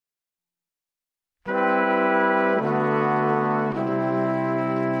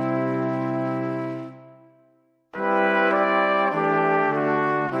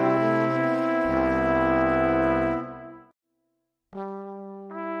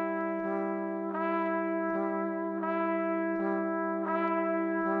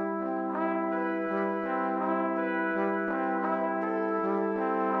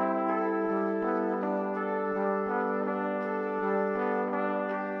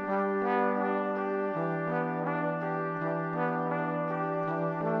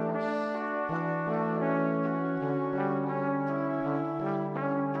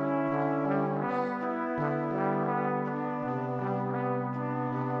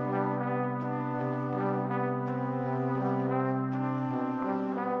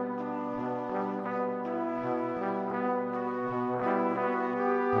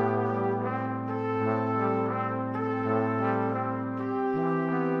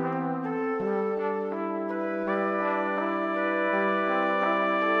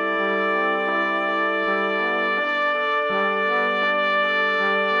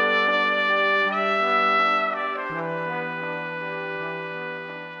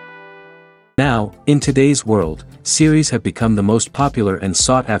Now, in today's world, series have become the most popular and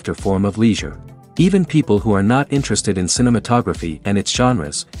sought-after form of leisure. Even people who are not interested in cinematography and its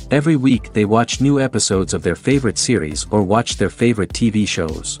genres, every week they watch new episodes of their favorite series or watch their favorite TV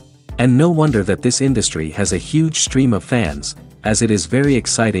shows. And no wonder that this industry has a huge stream of fans, as it is very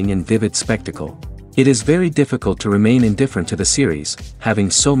exciting and vivid spectacle. It is very difficult to remain indifferent to the series, having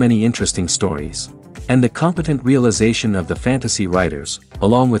so many interesting stories. And the competent realization of the fantasy writers,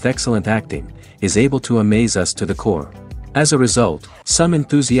 along with excellent acting, is able to amaze us to the core. As a result, some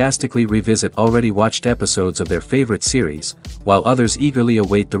enthusiastically revisit already watched episodes of their favorite series, while others eagerly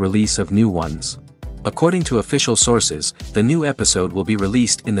await the release of new ones. According to official sources, the new episode will be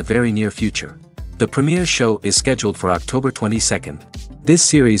released in the very near future. The premiere show is scheduled for October 22nd. This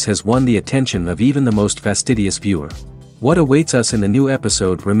series has won the attention of even the most fastidious viewer. What awaits us in the new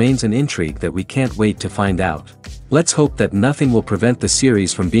episode remains an intrigue that we can't wait to find out. Let's hope that nothing will prevent the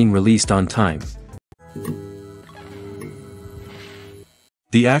series from being released on time.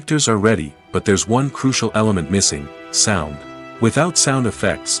 The actors are ready, but there's one crucial element missing: sound. Without sound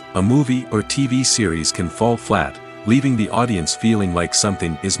effects, a movie or TV series can fall flat, leaving the audience feeling like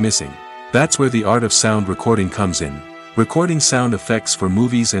something is missing. That's where the art of sound recording comes in. Recording sound effects for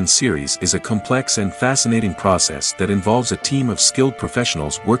movies and series is a complex and fascinating process that involves a team of skilled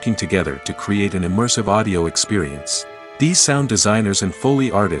professionals working together to create an immersive audio experience. These sound designers and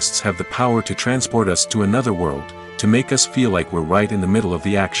Foley artists have the power to transport us to another world, to make us feel like we're right in the middle of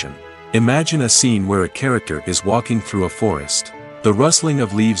the action. Imagine a scene where a character is walking through a forest. The rustling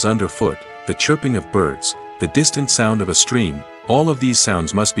of leaves underfoot, the chirping of birds, the distant sound of a stream, all of these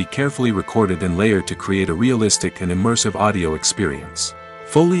sounds must be carefully recorded and layered to create a realistic and immersive audio experience.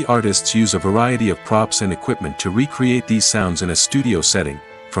 Foley artists use a variety of props and equipment to recreate these sounds in a studio setting,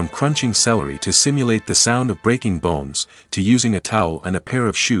 from crunching celery to simulate the sound of breaking bones, to using a towel and a pair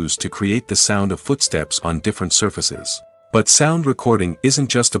of shoes to create the sound of footsteps on different surfaces. But sound recording isn't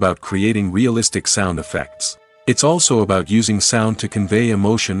just about creating realistic sound effects. It's also about using sound to convey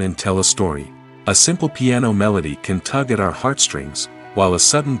emotion and tell a story. A simple piano melody can tug at our heartstrings, while a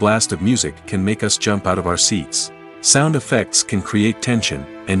sudden blast of music can make us jump out of our seats. Sound effects can create tension,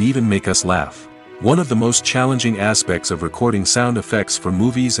 and even make us laugh. One of the most challenging aspects of recording sound effects for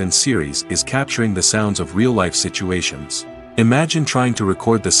movies and series is capturing the sounds of real-life situations. Imagine trying to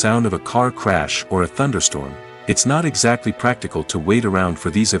record the sound of a car crash or a thunderstorm. It's not exactly practical to wait around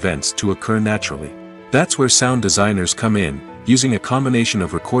for these events to occur naturally. That's where sound designers come in, using a combination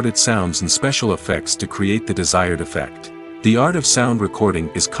of recorded sounds and special effects to create the desired effect. The art of sound recording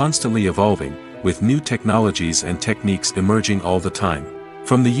is constantly evolving, with new technologies and techniques emerging all the time.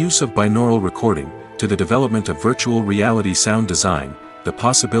 From the use of binaural recording, to the development of virtual reality sound design, the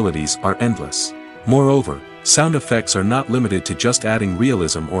possibilities are endless. Moreover, sound effects are not limited to just adding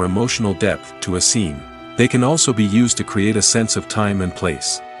realism or emotional depth to a scene. They can also be used to create a sense of time and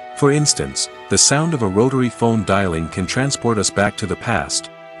place. For instance, the sound of a rotary phone dialing can transport us back to the past,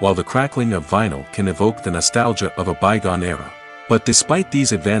 while the crackling of vinyl can evoke the nostalgia of a bygone era. But despite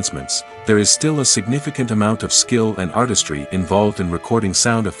these advancements, there is still a significant amount of skill and artistry involved in recording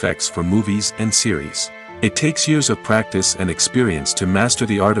sound effects for movies and series. It takes years of practice and experience to master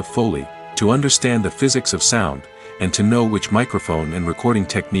the art of Foley, to understand the physics of sound, and to know which microphone and recording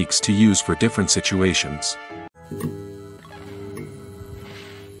techniques to use for different situations.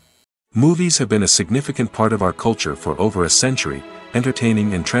 Movies have been a significant part of our culture for over a century,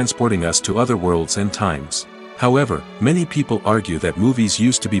 entertaining and transporting us to other worlds and times. However, many people argue that movies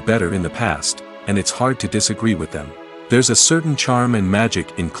used to be better in the past, and it's hard to disagree with them. There's a certain charm and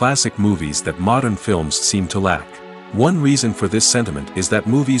magic in classic movies that modern films seem to lack. One reason for this sentiment is that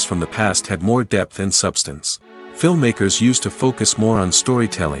movies from the past had more depth and substance. Filmmakers used to focus more on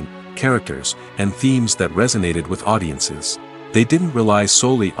storytelling, characters, and themes that resonated with audiences. They didn't rely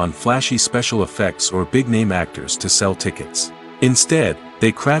solely on flashy special effects or big-name actors to sell tickets. Instead,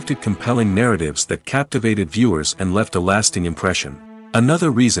 they crafted compelling narratives that captivated viewers and left a lasting impression.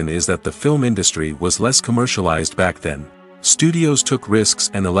 Another reason is that the film industry was less commercialized back then. Studios took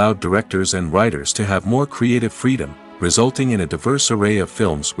risks and allowed directors and writers to have more creative freedom, resulting in a diverse array of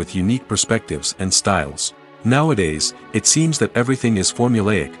films with unique perspectives and styles. Nowadays, it seems that everything is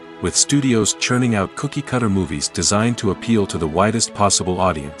formulaic, with studios churning out cookie-cutter movies designed to appeal to the widest possible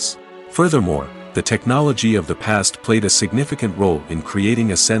audience. Furthermore, the technology of the past played a significant role in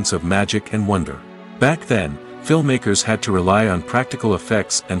creating a sense of magic and wonder. Back then, filmmakers had to rely on practical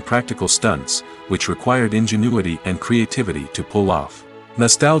effects and practical stunts, which required ingenuity and creativity to pull off.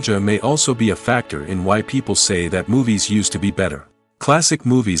 Nostalgia may also be a factor in why people say that movies used to be better. Classic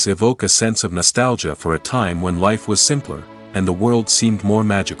movies evoke a sense of nostalgia for a time when life was simpler, and the world seemed more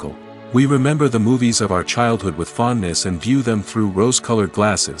magical. We remember the movies of our childhood with fondness and view them through rose-colored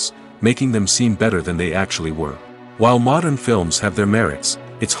glasses, making them seem better than they actually were. While modern films have their merits,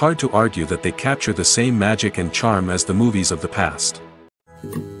 it's hard to argue that they capture the same magic and charm as the movies of the past.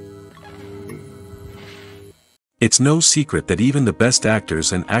 It's no secret that even the best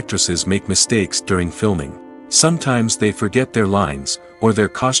actors and actresses make mistakes during filming. Sometimes they forget their lines, or their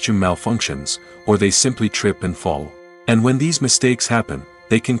costume malfunctions, or they simply trip and fall. And when these mistakes happen,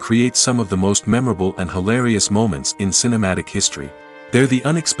 they can create some of the most memorable and hilarious moments in cinematic history. They're the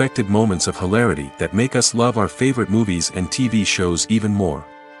unexpected moments of hilarity that make us love our favorite movies and TV shows even more.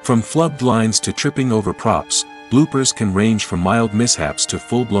 From flubbed lines to tripping over props, bloopers can range from mild mishaps to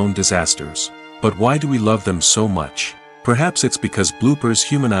full-blown disasters. But why do we love them so much? Perhaps it's because bloopers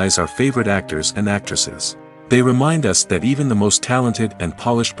humanize our favorite actors and actresses. They remind us that even the most talented and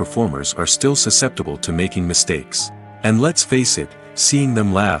polished performers are still susceptible to making mistakes. And let's face it, seeing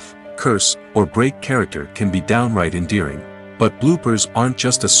them laugh, curse, or break character can be downright endearing. But bloopers aren't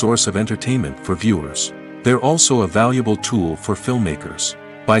just a source of entertainment for viewers. They're also a valuable tool for filmmakers.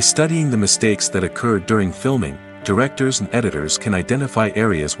 By studying the mistakes that occurred during filming, directors and editors can identify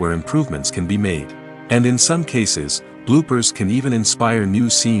areas where improvements can be made. And in some cases, bloopers can even inspire new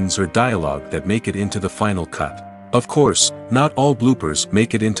scenes or dialogue that make it into the final cut. Of course, not all bloopers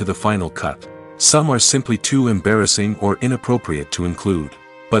make it into the final cut. Some are simply too embarrassing or inappropriate to include.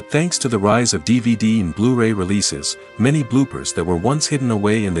 But thanks to the rise of DVD and Blu-ray releases, many bloopers that were once hidden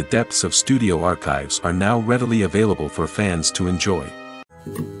away in the depths of studio archives are now readily available for fans to enjoy.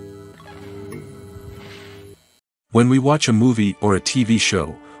 When we watch a movie or a TV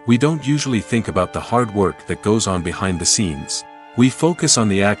show, we don't usually think about the hard work that goes on behind the scenes. We focus on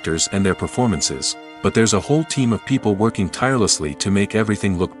the actors and their performances, but there's a whole team of people working tirelessly to make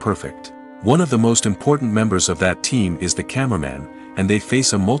everything look perfect. One of the most important members of that team is the cameraman, and they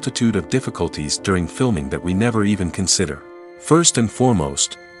face a multitude of difficulties during filming that we never even consider. First and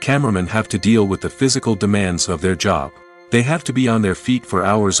foremost, cameramen have to deal with the physical demands of their job. They have to be on their feet for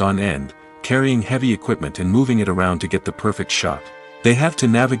hours on end, carrying heavy equipment and moving it around to get the perfect shot. They have to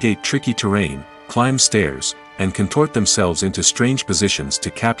navigate tricky terrain, climb stairs, and contort themselves into strange positions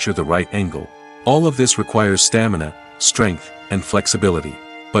to capture the right angle. All of this requires stamina, strength, and flexibility.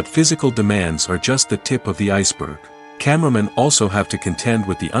 But physical demands are just the tip of the iceberg. Cameramen also have to contend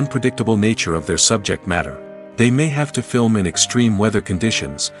with the unpredictable nature of their subject matter. They may have to film in extreme weather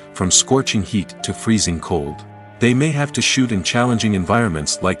conditions, from scorching heat to freezing cold. They may have to shoot in challenging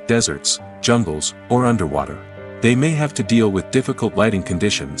environments like deserts, jungles, or underwater. They may have to deal with difficult lighting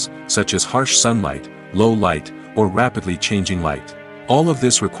conditions, such as harsh sunlight, low light, or rapidly changing light. All of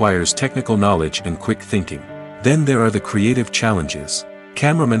this requires technical knowledge and quick thinking. Then there are the creative challenges.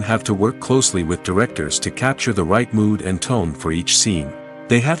 Cameramen have to work closely with directors to capture the right mood and tone for each scene.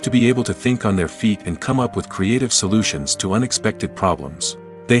 They have to be able to think on their feet and come up with creative solutions to unexpected problems.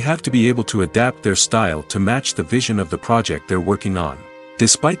 They have to be able to adapt their style to match the vision of the project they're working on.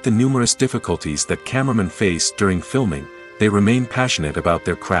 Despite the numerous difficulties that cameramen face during filming, they remain passionate about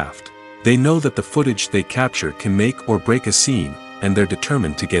their craft. They know that the footage they capture can make or break a scene, and they're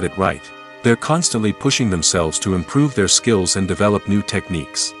determined to get it right. They're constantly pushing themselves to improve their skills and develop new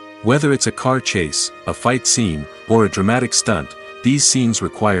techniques. Whether it's a car chase, a fight scene, or a dramatic stunt, these scenes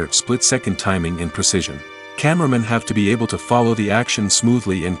require split-second timing and precision. Cameramen have to be able to follow the action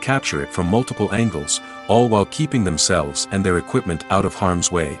smoothly and capture it from multiple angles, all while keeping themselves and their equipment out of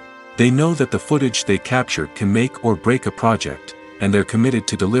harm's way. They know that the footage they capture can make or break a project, and they're committed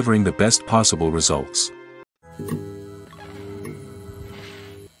to delivering the best possible results.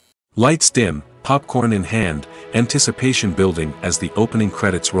 Lights dim, popcorn in hand, anticipation building as the opening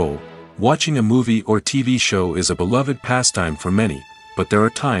credits roll. Watching a movie or TV show is a beloved pastime for many, but there are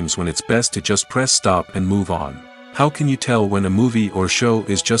times when it's best to just press stop and move on. How can you tell when a movie or show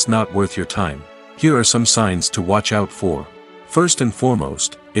is just not worth your time? Here are some signs to watch out for. First and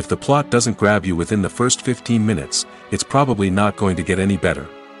foremost, if the plot doesn't grab you within the first 15 minutes, it's probably not going to get any better.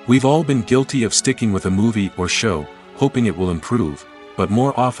 We've all been guilty of sticking with a movie or show, hoping it will improve, but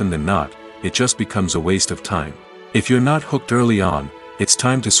more often than not, it just becomes a waste of time. If you're not hooked early on, it's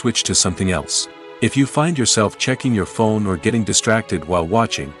time to switch to something else. If you find yourself checking your phone or getting distracted while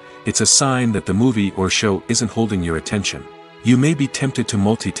watching, it's a sign that the movie or show isn't holding your attention. You may be tempted to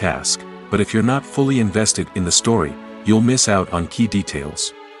multitask, but if you're not fully invested in the story, you'll miss out on key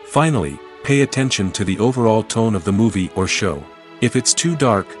details. Finally, pay attention to the overall tone of the movie or show. If it's too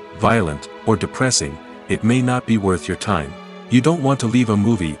dark, violent, or depressing, it may not be worth your time. You don't want to leave a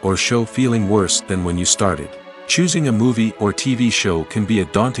movie or show feeling worse than when you started. Choosing a movie or TV show can be a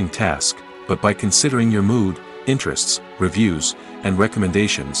daunting task, but by considering your mood, interests, reviews, and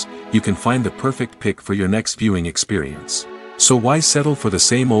recommendations, you can find the perfect pick for your next viewing experience. So why settle for the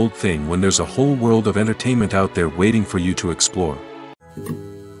same old thing when there's a whole world of entertainment out there waiting for you to explore?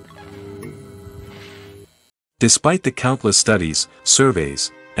 Despite the countless studies,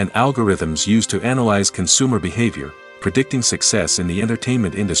 surveys, and algorithms used to analyze consumer behavior, predicting success in the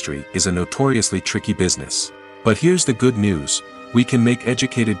entertainment industry is a notoriously tricky business. But here's the good news: we can make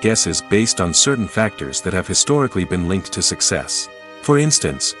educated guesses based on certain factors that have historically been linked to success. For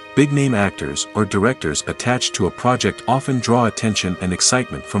instance, big-name actors or directors attached to a project often draw attention and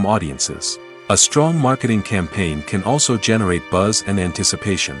excitement from audiences. A strong marketing campaign can also generate buzz and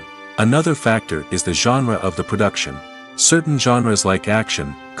anticipation. Another factor is the genre of the production. Certain genres like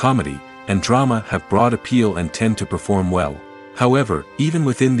action, comedy, and drama have broad appeal and tend to perform well. However, even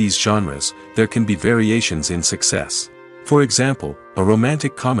within these genres, there can be variations in success. For example, a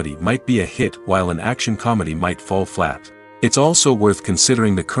romantic comedy might be a hit while an action comedy might fall flat. It's also worth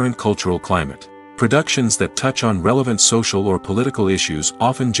considering the current cultural climate. Productions that touch on relevant social or political issues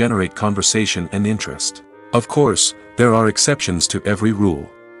often generate conversation and interest. Of course, there are exceptions to every rule.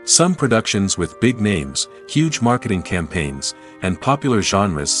 Some productions with big names, huge marketing campaigns, and popular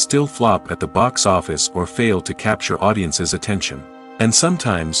genres still flop at the box office or fail to capture audiences' attention. And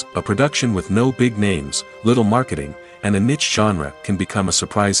sometimes, a production with no big names, little marketing, and a niche genre can become a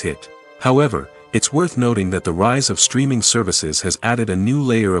surprise hit. However, it's worth noting that the rise of streaming services has added a new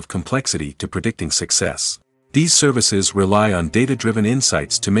layer of complexity to predicting success. These services rely on data-driven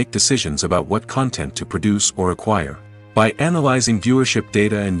insights to make decisions about what content to produce or acquire. By analyzing viewership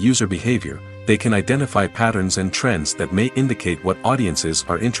data and user behavior, they can identify patterns and trends that may indicate what audiences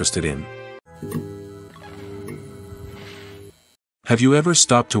are interested in. Have you ever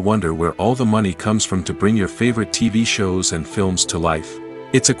stopped to wonder where all the money comes from to bring your favorite TV shows and films to life?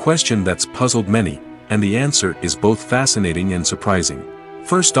 It's a question that's puzzled many, and the answer is both fascinating and surprising.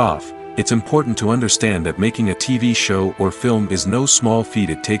 First off, it's important to understand that making a TV show or film is no small feat.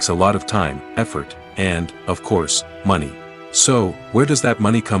 It takes a lot of time, effort, and, of course, money. So, where does that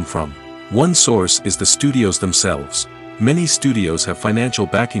money come from? One source is the studios themselves. Many studios have financial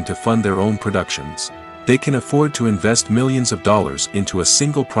backing to fund their own productions. They can afford to invest millions of dollars into a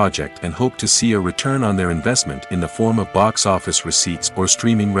single project and hope to see a return on their investment in the form of box office receipts or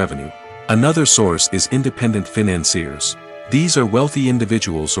streaming revenue. Another source is independent financiers. These are wealthy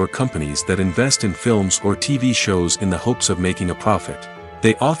individuals or companies that invest in films or TV shows in the hopes of making a profit.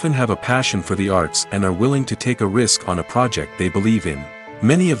 They often have a passion for the arts and are willing to take a risk on a project they believe in.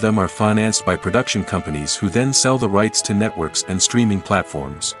 Many of them are financed by production companies who then sell the rights to networks and streaming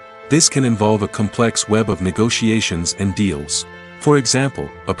platforms. This can involve a complex web of negotiations and deals. For example,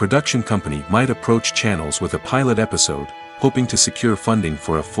 a production company might approach channels with a pilot episode, hoping to secure funding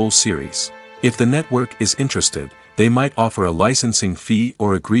for a full series. If the network is interested, they might offer a licensing fee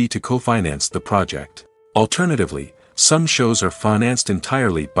or agree to co-finance the project. Alternatively, some shows are financed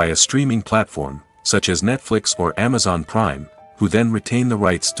entirely by a streaming platform, such as Netflix or Amazon Prime, who then retain the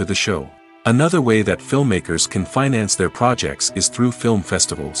rights to the show. Another way that filmmakers can finance their projects is through film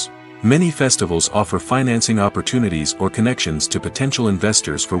festivals. Many festivals offer financing opportunities or connections to potential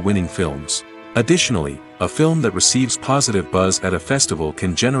investors for winning films. Additionally, a film that receives positive buzz at a festival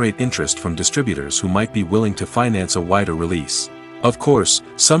can generate interest from distributors who might be willing to finance a wider release. Of course,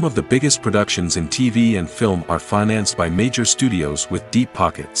 some of the biggest productions in TV and film are financed by major studios with deep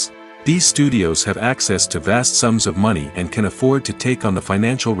pockets. These studios have access to vast sums of money and can afford to take on the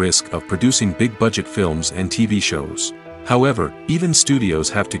financial risk of producing big-budget films and TV shows. However, even studios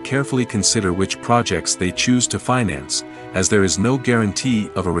have to carefully consider which projects they choose to finance, as there is no guarantee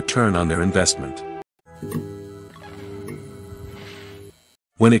of a return on their investment.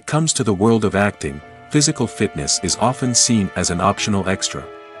 When it comes to the world of acting, physical fitness is often seen as an optional extra.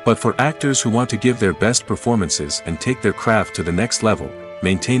 But for actors who want to give their best performances and take their craft to the next level,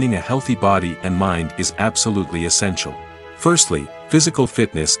 maintaining a healthy body and mind is absolutely essential. Firstly, physical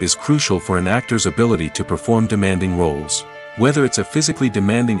fitness is crucial for an actor's ability to perform demanding roles. Whether it's a physically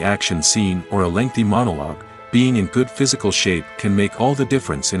demanding action scene or a lengthy monologue, being in good physical shape can make all the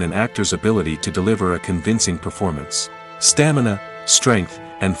difference in an actor's ability to deliver a convincing performance. Stamina, strength,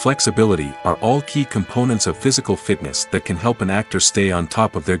 and flexibility are all key components of physical fitness that can help an actor stay on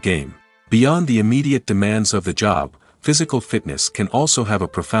top of their game. Beyond the immediate demands of the job, physical fitness can also have a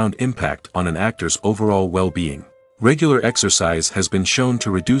profound impact on an actor's overall well-being. Regular exercise has been shown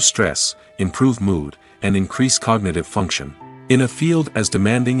to reduce stress, improve mood, and increase cognitive function. In a field as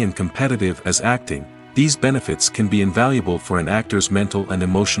demanding and competitive as acting, these benefits can be invaluable for an actor's mental and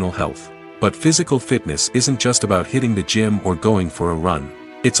emotional health. But physical fitness isn't just about hitting the gym or going for a run.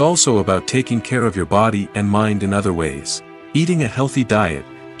 It's also about taking care of your body and mind in other ways. Eating a healthy diet,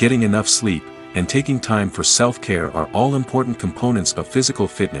 getting enough sleep, and taking time for self-care are all important components of physical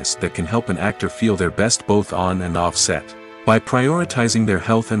fitness that can help an actor feel their best both on and off set. By prioritizing their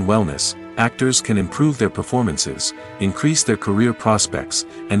health and wellness, actors can improve their performances, increase their career prospects,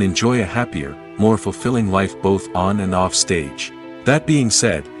 and enjoy a happier, more fulfilling life both on and off stage. That being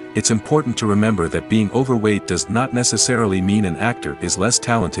said, it's important to remember that being overweight does not necessarily mean an actor is less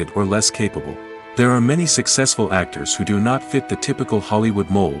talented or less capable. There are many successful actors who do not fit the typical Hollywood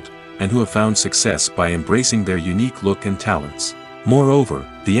mold, and who have found success by embracing their unique look and talents. Moreover,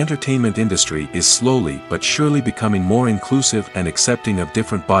 the entertainment industry is slowly but surely becoming more inclusive and accepting of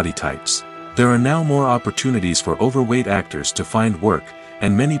different body types. There are now more opportunities for overweight actors to find work,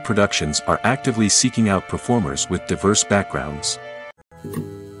 and many productions are actively seeking out performers with diverse backgrounds.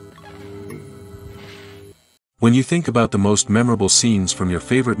 When you think about the most memorable scenes from your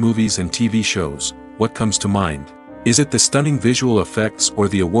favorite movies and TV shows, what comes to mind? Is it the stunning visual effects or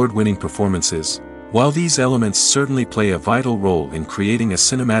the award-winning performances? While these elements certainly play a vital role in creating a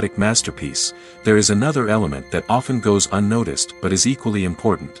cinematic masterpiece, there is another element that often goes unnoticed but is equally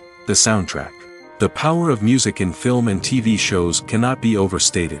important: the soundtrack. The power of music in film and TV shows cannot be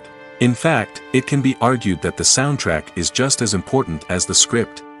overstated. In fact, it can be argued that the soundtrack is just as important as the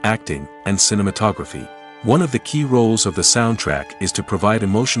script, acting, and cinematography. One of the key roles of the soundtrack is to provide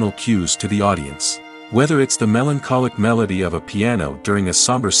emotional cues to the audience. Whether it's the melancholic melody of a piano during a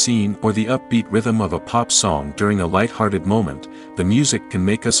somber scene or the upbeat rhythm of a pop song during a light-hearted moment, the music can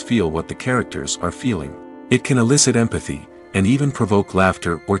make us feel what the characters are feeling. It can elicit empathy, and even provoke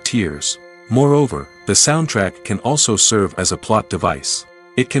laughter or tears. Moreover, the soundtrack can also serve as a plot device.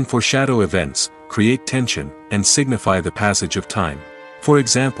 It can foreshadow events, create tension, and signify the passage of time. For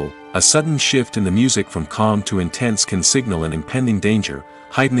example, a sudden shift in the music from calm to intense can signal an impending danger,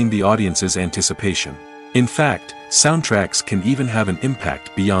 heightening the audience's anticipation. In fact, soundtracks can even have an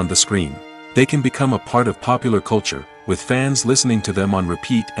impact beyond the screen. They can become a part of popular culture, with fans listening to them on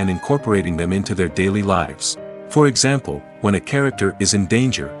repeat and incorporating them into their daily lives. For example, when a character is in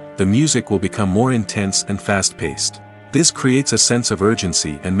danger, the music will become more intense and fast-paced. This creates a sense of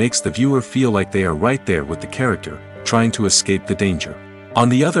urgency and makes the viewer feel like they are right there with the character, trying to escape the danger. On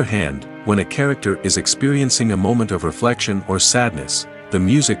the other hand, when a character is experiencing a moment of reflection or sadness, the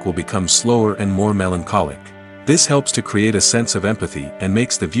music will become slower and more melancholic. This helps to create a sense of empathy and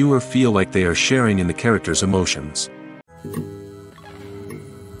makes the viewer feel like they are sharing in the character's emotions.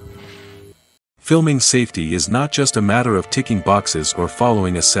 Filming safety is not just a matter of ticking boxes or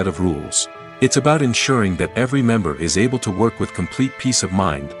following a set of rules. It's about ensuring that every member is able to work with complete peace of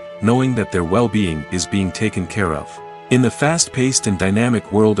mind, knowing that their well-being is being taken care of. In the fast-paced and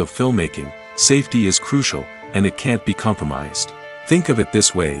dynamic world of filmmaking, safety is crucial, and it can't be compromised. Think of it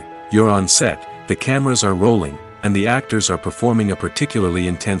this way: you're on set, the cameras are rolling, and the actors are performing a particularly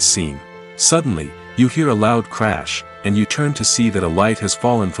intense scene. Suddenly, you hear a loud crash, and you turn to see that a light has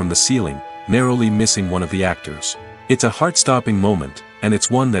fallen from the ceiling, narrowly missing one of the actors. It's a heart-stopping moment, and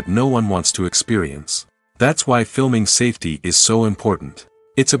it's one that no one wants to experience. That's why filming safety is so important.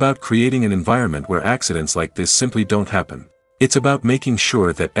 It's about creating an environment where accidents like this simply don't happen. It's about making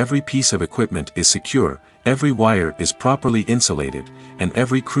sure that every piece of equipment is secure, every wire is properly insulated, and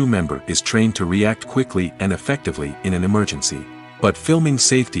every crew member is trained to react quickly and effectively in an emergency. But filming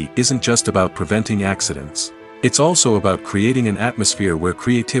safety isn't just about preventing accidents. It's also about creating an atmosphere where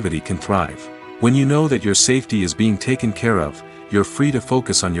creativity can thrive. When you know that your safety is being taken care of, you're free to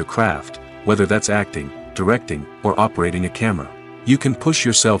focus on your craft, whether that's acting, directing, or operating a camera. You can push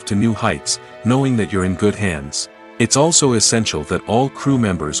yourself to new heights, knowing that you're in good hands. It's also essential that all crew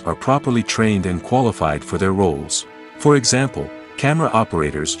members are properly trained and qualified for their roles. For example, camera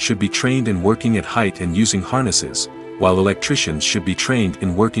operators should be trained in working at height and using harnesses, while electricians should be trained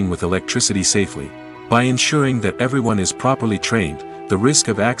in working with electricity safely. By ensuring that everyone is properly trained, the risk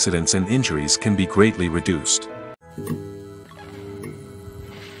of accidents and injuries can be greatly reduced.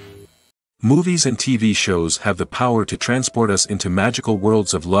 Movies and TV shows have the power to transport us into magical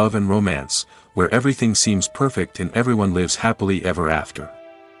worlds of love and romance, where everything seems perfect and everyone lives happily ever after.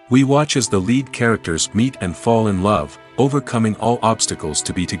 We watch as the lead characters meet and fall in love, overcoming all obstacles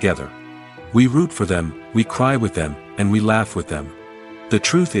to be together. We root for them, we cry with them, and we laugh with them. The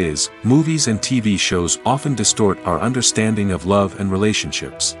truth is, movies and TV shows often distort our understanding of love and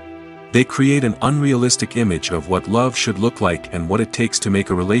relationships. They create an unrealistic image of what love should look like and what it takes to make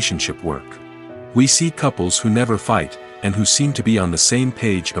a relationship work. We see couples who never fight, and who seem to be on the same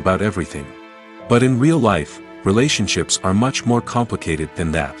page about everything. But in real life, relationships are much more complicated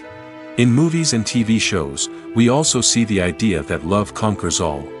than that. In movies and TV shows, we also see the idea that love conquers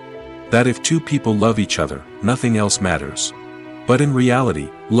all. That if two people love each other, nothing else matters. But in reality,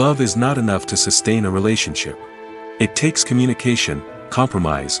 love is not enough to sustain a relationship. It takes communication,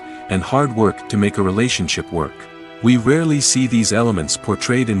 compromise, and hard work to make a relationship work. We rarely see these elements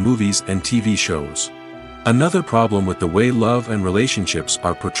portrayed in movies and TV shows. Another problem with the way love and relationships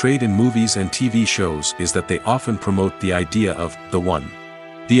are portrayed in movies and TV shows is that they often promote the idea of the one.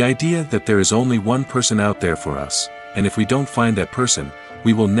 The idea that there is only one person out there for us, and if we don't find that person,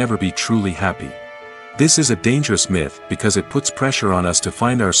 we will never be truly happy. This is a dangerous myth because it puts pressure on us to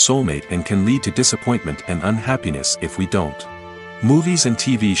find our soulmate and can lead to disappointment and unhappiness if we don't. Movies and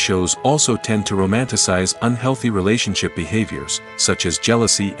TV shows also tend to romanticize unhealthy relationship behaviors, such as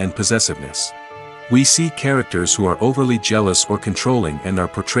jealousy and possessiveness. We see characters who are overly jealous or controlling and are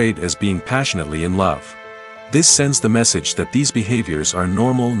portrayed as being passionately in love. This sends the message that these behaviors are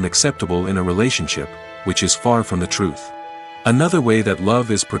normal and acceptable in a relationship, which is far from the truth. Another way that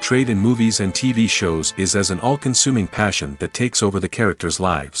love is portrayed in movies and TV shows is as an all-consuming passion that takes over the characters'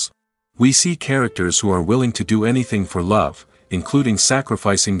 lives. We see characters who are willing to do anything for love, including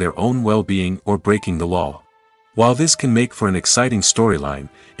sacrificing their own well-being or breaking the law. While this can make for an exciting storyline,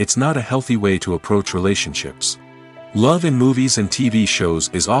 it's not a healthy way to approach relationships. Love in movies and TV shows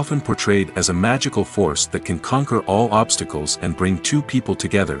is often portrayed as a magical force that can conquer all obstacles and bring two people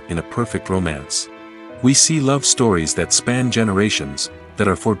together in a perfect romance. We see love stories that span generations, that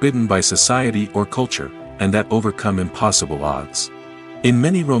are forbidden by society or culture, and that overcome impossible odds. In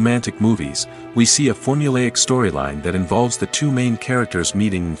many romantic movies, we see a formulaic storyline that involves the two main characters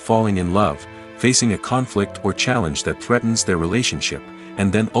meeting and falling in love, facing a conflict or challenge that threatens their relationship,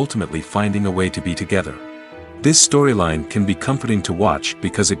 and then ultimately finding a way to be together. This storyline can be comforting to watch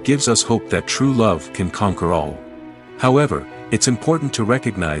because it gives us hope that true love can conquer all. However, it's important to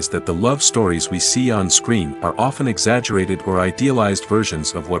recognize that the love stories we see on screen are often exaggerated or idealized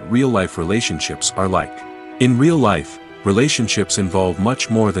versions of what real-life relationships are like. In real life, relationships involve much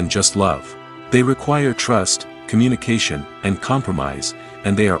more than just love. They require trust, communication, and compromise,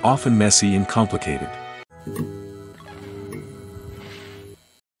 and they are often messy and complicated.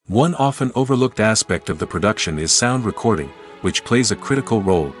 One often overlooked aspect of the production is sound recording, which plays a critical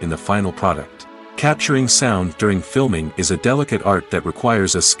role in the final product. Capturing sound during filming is a delicate art that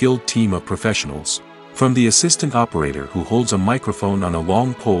requires a skilled team of professionals. From the assistant operator who holds a microphone on a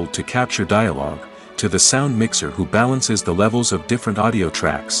long pole to capture dialogue, to the sound mixer who balances the levels of different audio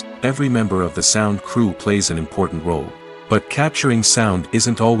tracks, every member of the sound crew plays an important role. But capturing sound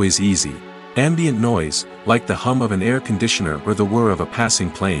isn't always easy. Ambient noise, like the hum of an air conditioner or the whir of a passing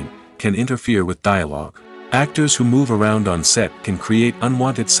plane, can interfere with dialogue. Actors who move around on set can create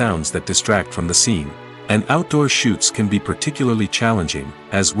unwanted sounds that distract from the scene. And outdoor shoots can be particularly challenging,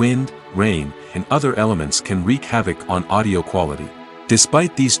 as wind, rain, and other elements can wreak havoc on audio quality.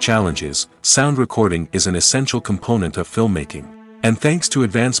 Despite these challenges, sound recording is an essential component of filmmaking. And thanks to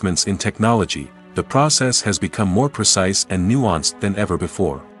advancements in technology, the process has become more precise and nuanced than ever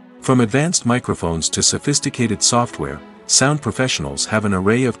before. From advanced microphones to sophisticated software, sound professionals have an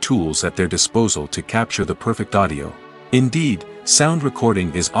array of tools at their disposal to capture the perfect audio. Indeed, sound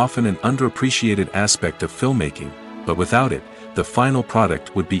recording is often an underappreciated aspect of filmmaking, but without it, the final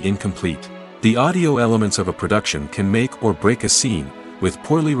product would be incomplete. The audio elements of a production can make or break a scene, with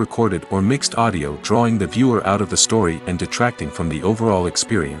poorly recorded or mixed audio drawing the viewer out of the story and detracting from the overall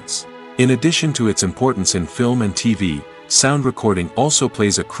experience. In addition to its importance in film and TV, sound recording also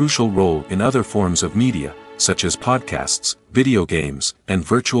plays a crucial role in other forms of media, such as podcasts, video games, and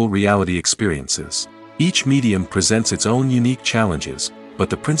virtual reality experiences. Each medium presents its own unique challenges, but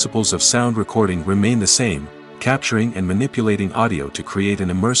the principles of sound recording remain the same, capturing and manipulating audio to create an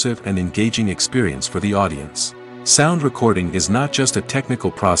immersive and engaging experience for the audience. Sound recording is not just a technical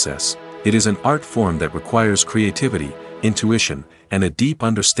process, it is an art form that requires creativity, intuition, and a deep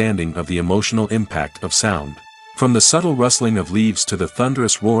understanding of the emotional impact of sound. From the subtle rustling of leaves to the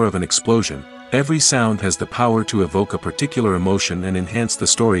thunderous roar of an explosion, every sound has the power to evoke a particular emotion and enhance the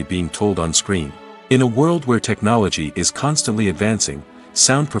story being told on screen. In a world where technology is constantly advancing,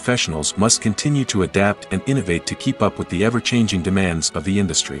 sound professionals must continue to adapt and innovate to keep up with the ever-changing demands of the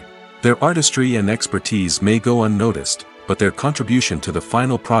industry. Their artistry and expertise may go unnoticed, but their contribution to the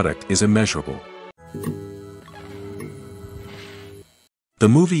final product is immeasurable. The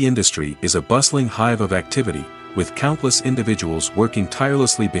movie industry is a bustling hive of activity, with countless individuals working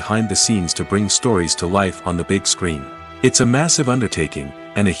tirelessly behind the scenes to bring stories to life on the big screen. It's a massive undertaking,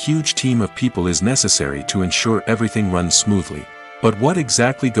 and a huge team of people is necessary to ensure everything runs smoothly. But what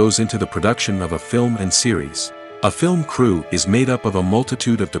exactly goes into the production of a film and series? A film crew is made up of a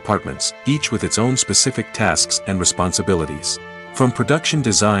multitude of departments, each with its own specific tasks and responsibilities. From production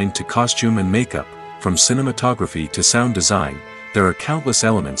design to costume and makeup, from cinematography to sound design, there are countless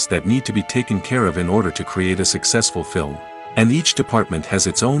elements that need to be taken care of in order to create a successful film. And each department has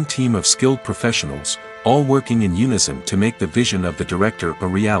its own team of skilled professionals, all working in unison to make the vision of the director a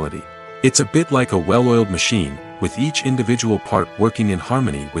reality. It's a bit like a well-oiled machine, with each individual part working in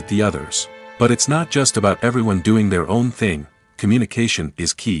harmony with the others. But it's not just about everyone doing their own thing. Communication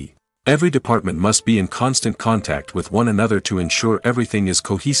is key. Every department must be in constant contact with one another to ensure everything is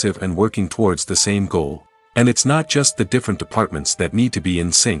cohesive and working towards the same goal. And it's not just the different departments that need to be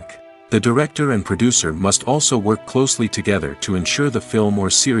in sync. The director and producer must also work closely together to ensure the film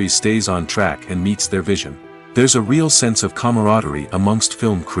or series stays on track and meets their vision. There's a real sense of camaraderie amongst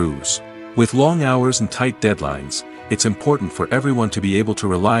film crews. With long hours and tight deadlines, it's important for everyone to be able to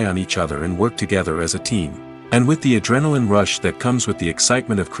rely on each other and work together as a team. And with the adrenaline rush that comes with the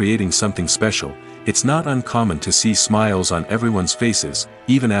excitement of creating something special, it's not uncommon to see smiles on everyone's faces,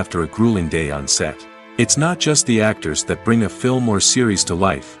 even after a grueling day on set. It's not just the actors that bring a film or series to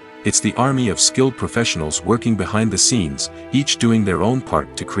life, it's the army of skilled professionals working behind the scenes, each doing their own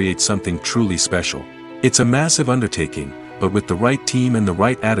part to create something truly special. It's a massive undertaking, but with the right team and the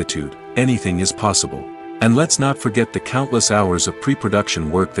right attitude, anything is possible. And let's not forget the countless hours of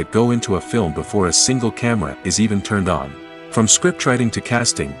pre-production work that go into a film before a single camera is even turned on. From scriptwriting to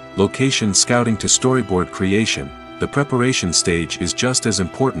casting, location scouting to storyboard creation, the preparation stage is just as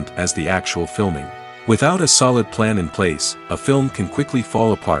important as the actual filming. Without a solid plan in place, a film can quickly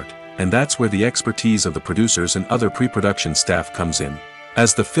fall apart, and that's where the expertise of the producers and other pre-production staff comes in.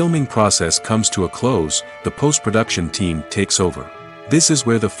 As the filming process comes to a close, the post-production team takes over. This is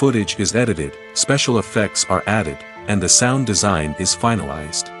where the footage is edited, special effects are added, and the sound design is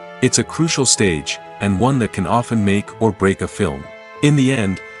finalized. It's a crucial stage, and one that can often make or break a film. In the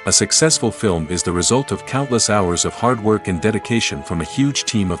end, a successful film is the result of countless hours of hard work and dedication from a huge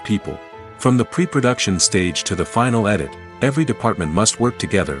team of people. From the pre-production stage to the final edit, every department must work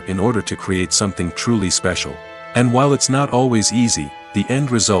together in order to create something truly special. And while it's not always easy, the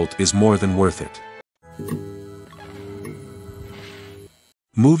end result is more than worth it.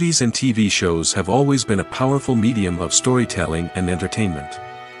 Movies and TV shows have always been a powerful medium of storytelling and entertainment.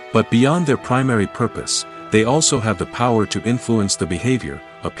 But beyond their primary purpose, they also have the power to influence the behavior,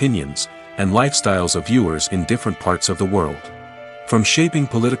 opinions, and lifestyles of viewers in different parts of the world. From shaping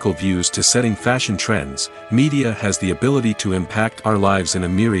political views to setting fashion trends, media has the ability to impact our lives in a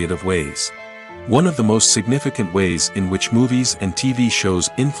myriad of ways. One of the most significant ways in which movies and TV shows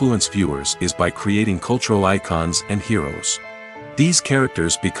influence viewers is by creating cultural icons and heroes. These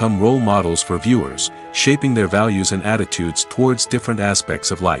characters become role models for viewers, shaping their values and attitudes towards different aspects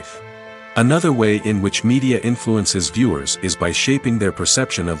of life. Another way in which media influences viewers is by shaping their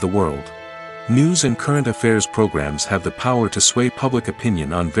perception of the world. News and current affairs programs have the power to sway public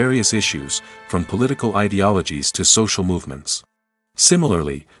opinion on various issues, from political ideologies to social movements.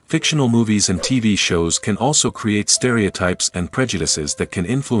 Similarly, fictional movies and TV shows can also create stereotypes and prejudices that can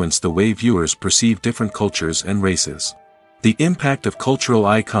influence the way viewers perceive different cultures and races. The impact of cultural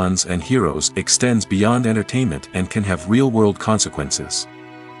icons and heroes extends beyond entertainment and can have real-world consequences.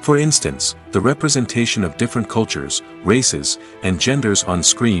 For instance, the representation of different cultures, races, and genders on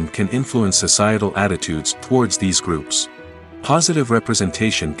screen can influence societal attitudes towards these groups. Positive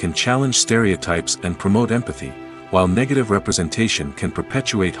representation can challenge stereotypes and promote empathy, while negative representation can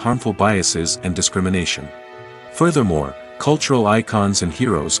perpetuate harmful biases and discrimination. Furthermore, cultural icons and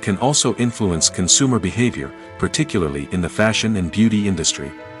heroes can also influence consumer behavior, particularly in the fashion and beauty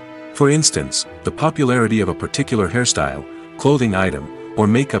industry. For instance, the popularity of a particular hairstyle, clothing item, or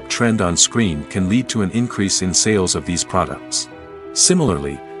makeup trend on screen can lead to an increase in sales of these products.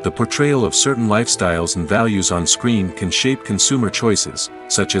 Similarly, the portrayal of certain lifestyles and values on screen can shape consumer choices,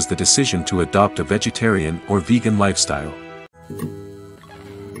 such as the decision to adopt a vegetarian or vegan lifestyle.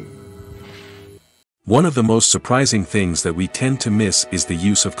 One of the most surprising things that we tend to miss is the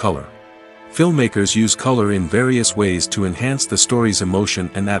use of color. Filmmakers use color in various ways to enhance the story's emotion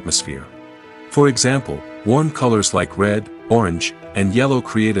and atmosphere. For example, warm colors like red, orange, and yellow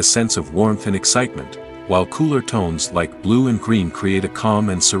create a sense of warmth and excitement, while cooler tones like blue and green create a calm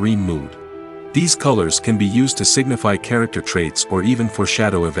and serene mood. These colors can be used to signify character traits or even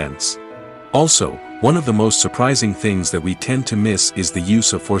foreshadow events. Also, one of the most surprising things that we tend to miss is the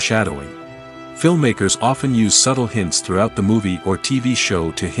use of foreshadowing. Filmmakers often use subtle hints throughout the movie or TV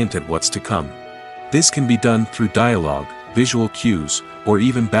show to hint at what's to come. This can be done through dialogue, visual cues, or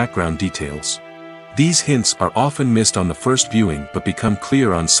even background details. These hints are often missed on the first viewing but become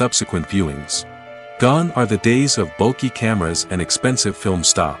clear on subsequent viewings. Gone are the days of bulky cameras and expensive film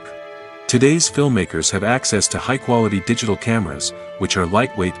stock. Today's filmmakers have access to high-quality digital cameras, which are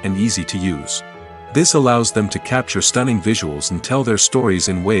lightweight and easy to use. This allows them to capture stunning visuals and tell their stories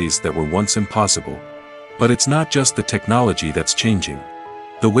in ways that were once impossible. But it's not just the technology that's changing.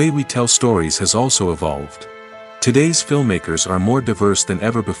 The way we tell stories has also evolved. Today's filmmakers are more diverse than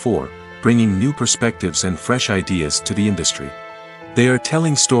ever before, bringing new perspectives and fresh ideas to the industry. They are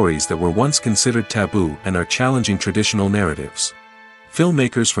telling stories that were once considered taboo and are challenging traditional narratives.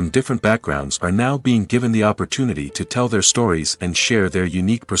 Filmmakers from different backgrounds are now being given the opportunity to tell their stories and share their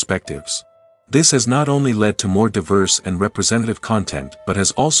unique perspectives. This has not only led to more diverse and representative content but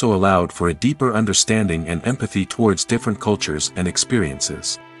has also allowed for a deeper understanding and empathy towards different cultures and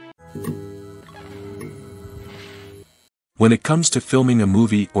experiences. When it comes to filming a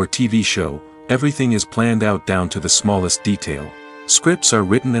movie or TV show, everything is planned out down to the smallest detail. Scripts are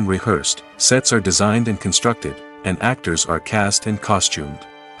written and rehearsed, sets are designed and constructed, and actors are cast and costumed.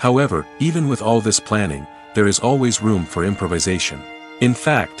 However, even with all this planning, there is always room for improvisation. In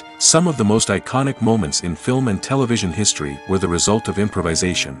fact, some of the most iconic moments in film and television history were the result of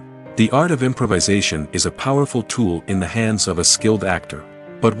improvisation. The art of improvisation is a powerful tool in the hands of a skilled actor.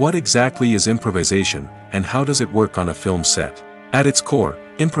 But what exactly is improvisation, and how does it work on a film set? At its core,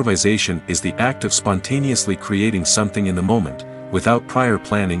 improvisation is the act of spontaneously creating something in the moment, without prior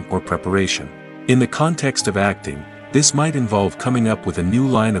planning or preparation. In the context of acting, this might involve coming up with a new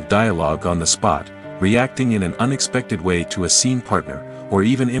line of dialogue on the spot, reacting in an unexpected way to a scene partner, or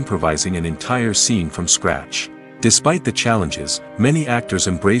even improvising an entire scene from scratch. Despite the challenges, many actors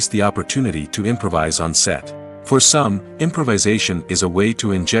embrace the opportunity to improvise on set. For some, improvisation is a way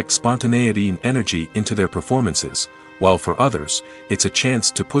to inject spontaneity and energy into their performances, while for others, it's a chance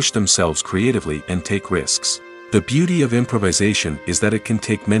to push themselves creatively and take risks. The beauty of improvisation is that it can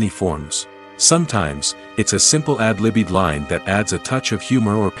take many forms. Sometimes, it's a simple ad-libbed line that adds a touch of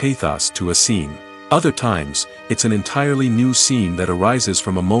humor or pathos to a scene. Other times, it's an entirely new scene that arises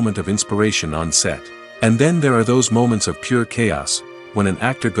from a moment of inspiration on set. And then there are those moments of pure chaos, when an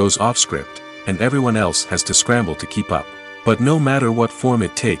actor goes off script, and everyone else has to scramble to keep up. But no matter what form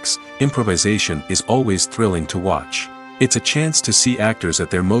it takes, improvisation is always thrilling to watch. It's a chance to see actors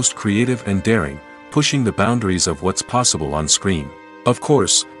at their most creative and daring, pushing the boundaries of what's possible on screen. Of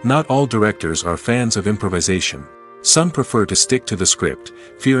course, not all directors are fans of improvisation. Some prefer to stick to the script,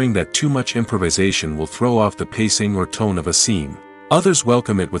 fearing that too much improvisation will throw off the pacing or tone of a scene. Others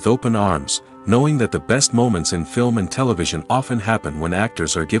welcome it with open arms, knowing that the best moments in film and television often happen when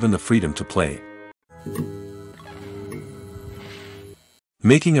actors are given the freedom to play.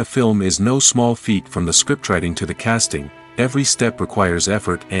 Making a film is no small feat. From the scriptwriting to the casting, every step requires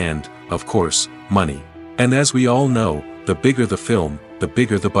effort and, of course, money. And as we all know, the bigger the film, the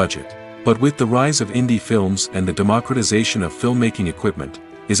bigger the budget. But with the rise of indie films and the democratization of filmmaking equipment,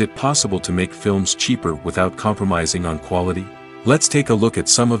 is it possible to make films cheaper without compromising on quality? Let's take a look at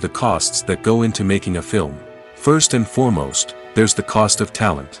some of the costs that go into making a film. First and foremost, there's the cost of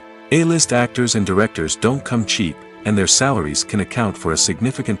talent. A-list actors and directors don't come cheap, and their salaries can account for a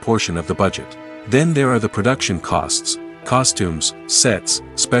significant portion of the budget. Then there are the production costs, costumes, sets,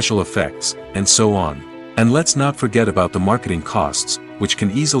 special effects, and so on. And let's not forget about the marketing costs, which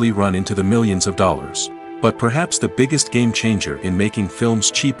can easily run into the millions of dollars. But perhaps the biggest game changer in making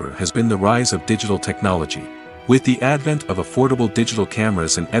films cheaper has been the rise of digital technology. With the advent of affordable digital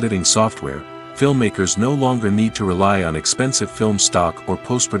cameras and editing software, filmmakers no longer need to rely on expensive film stock or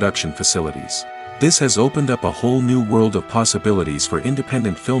post-production facilities. This has opened up a whole new world of possibilities for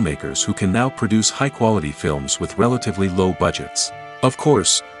independent filmmakers who can now produce high-quality films with relatively low budgets. Of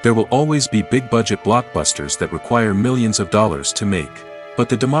course, there will always be big-budget blockbusters that require millions of dollars to make. But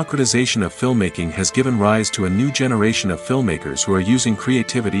the democratization of filmmaking has given rise to a new generation of filmmakers who are using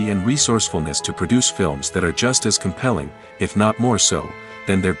creativity and resourcefulness to produce films that are just as compelling, if not more so,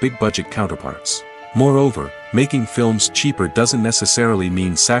 than their big-budget counterparts. Moreover, making films cheaper doesn't necessarily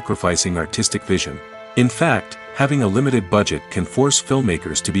mean sacrificing artistic vision. In fact, having a limited budget can force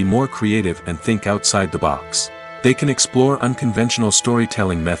filmmakers to be more creative and think outside the box. They can explore unconventional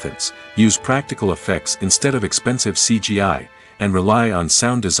storytelling methods, use practical effects instead of expensive CGI, and rely on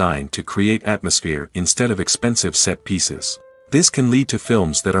sound design to create atmosphere instead of expensive set pieces. This can lead to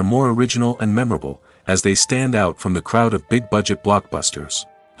films that are more original and memorable, as they stand out from the crowd of big-budget blockbusters.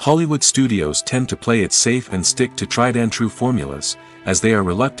 Hollywood studios tend to play it safe and stick to tried-and-true formulas, as they are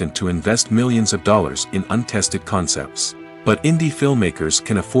reluctant to invest millions of dollars in untested concepts. But indie filmmakers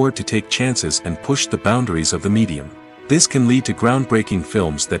can afford to take chances and push the boundaries of the medium. This can lead to groundbreaking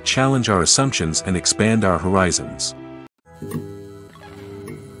films that challenge our assumptions and expand our horizons.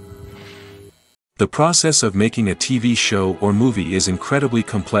 The process of making a TV show or movie is incredibly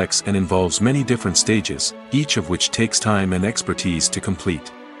complex and involves many different stages, each of which takes time and expertise to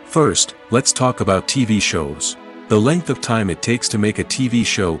complete. First, let's talk about TV shows. The length of time it takes to make a TV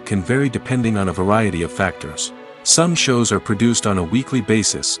show can vary depending on a variety of factors. Some shows are produced on a weekly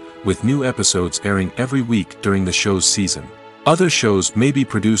basis, with new episodes airing every week during the show's season. Other shows may be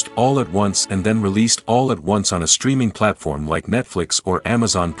produced all at once and then released all at once on a streaming platform like Netflix or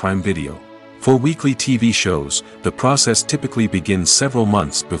Amazon Prime Video. For weekly TV shows, the process typically begins several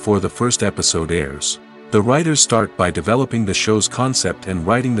months before the first episode airs. The writers start by developing the show's concept and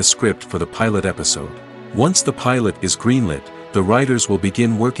writing the script for the pilot episode. Once the pilot is greenlit, the writers will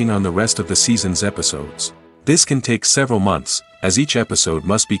begin working on the rest of the season's episodes. This can take several months, as each episode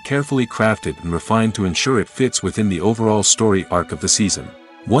must be carefully crafted and refined to ensure it fits within the overall story arc of the season.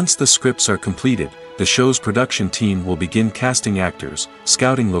 Once the scripts are completed, the show's production team will begin casting actors,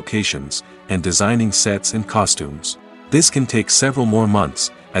 scouting locations, and designing sets and costumes. This can take several more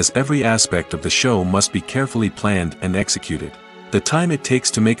months, as every aspect of the show must be carefully planned and executed. The time it takes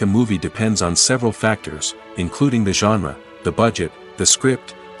to make a movie depends on several factors, including the genre, the budget, the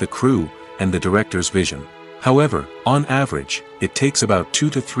script, the crew, and the director's vision. However, on average, it takes about 2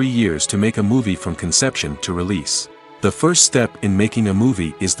 to 3 years to make a movie from conception to release. The first step in making a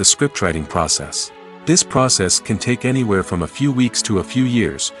movie is the scriptwriting process. This process can take anywhere from a few weeks to a few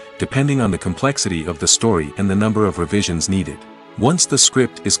years, depending on the complexity of the story and the number of revisions needed. Once the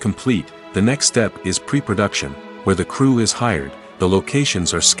script is complete, the next step is pre-production, where the crew is hired, the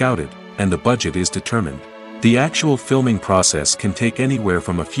locations are scouted, and the budget is determined. The actual filming process can take anywhere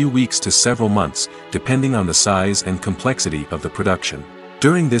from a few weeks to several months, depending on the size and complexity of the production.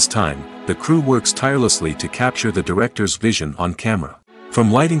 During this time, the crew works tirelessly to capture the director's vision on camera.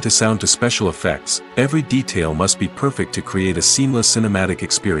 From lighting to sound to special effects, every detail must be perfect to create a seamless cinematic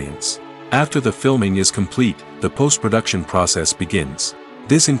experience. After the filming is complete, the post-production process begins.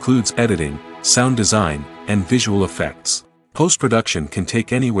 This includes editing, sound design, and visual effects. Post-production can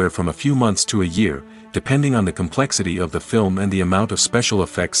take anywhere from a few months to a year, depending on the complexity of the film and the amount of special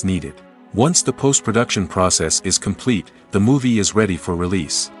effects needed. Once the post-production process is complete, the movie is ready for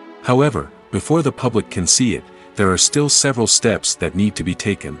release. However, before the public can see it, there are still several steps that need to be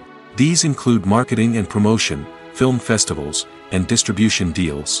taken. These include marketing and promotion, film festivals, and distribution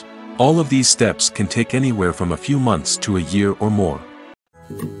deals. All of these steps can take anywhere from a few months to a year or more.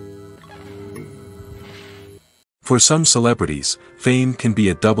 For some celebrities, fame can be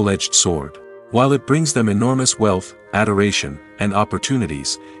a double-edged sword. While it brings them enormous wealth, adoration, and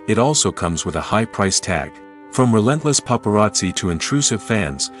opportunities, it also comes with a high price tag. From relentless paparazzi to intrusive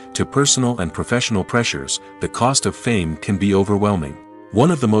fans, to personal and professional pressures, the cost of fame can be overwhelming. One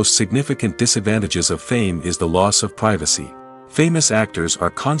of the most significant disadvantages of fame is the loss of privacy. Famous actors are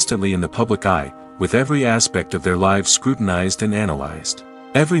constantly in the public eye, with every aspect of their lives scrutinized and analyzed.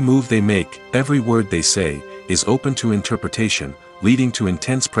 Every move they make, every word they say, is open to interpretation, leading to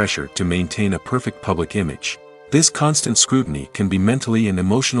intense pressure to maintain a perfect public image. This constant scrutiny can be mentally and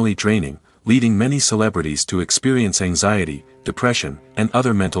emotionally draining, leading many celebrities to experience anxiety, depression, and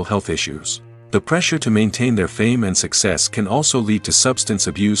other mental health issues. The pressure to maintain their fame and success can also lead to substance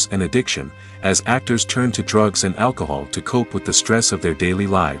abuse and addiction, as actors turn to drugs and alcohol to cope with the stress of their daily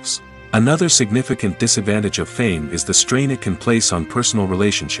lives. Another significant disadvantage of fame is the strain it can place on personal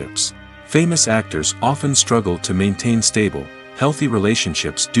relationships. Famous actors often struggle to maintain stable, healthy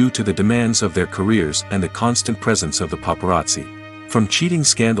relationships due to the demands of their careers and the constant presence of the paparazzi. From cheating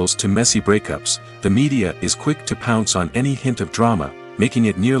scandals to messy breakups, the media is quick to pounce on any hint of drama, making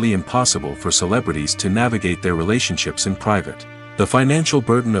it nearly impossible for celebrities to navigate their relationships in private. The financial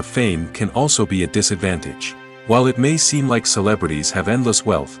burden of fame can also be a disadvantage. While it may seem like celebrities have endless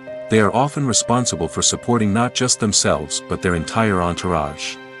wealth, they are often responsible for supporting not just themselves but their entire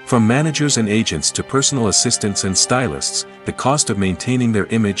entourage. From managers and agents to personal assistants and stylists, the cost of maintaining their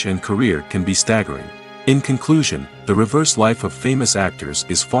image and career can be staggering. In conclusion, the reverse life of famous actors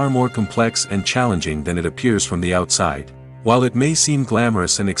is far more complex and challenging than it appears from the outside. While it may seem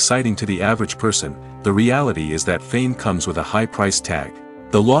glamorous and exciting to the average person, the reality is that fame comes with a high price tag.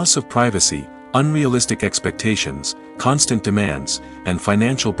 The loss of privacy, unrealistic expectations, constant demands, and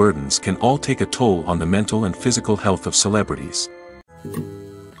financial burdens can all take a toll on the mental and physical health of celebrities.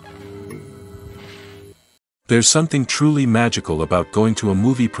 There's something truly magical about going to a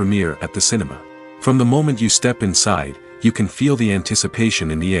movie premiere at the cinema. From the moment you step inside, you can feel the anticipation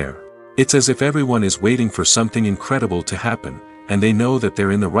in the air. It's as if everyone is waiting for something incredible to happen, and they know that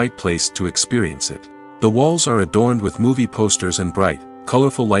they're in the right place to experience it. The walls are adorned with movie posters and bright,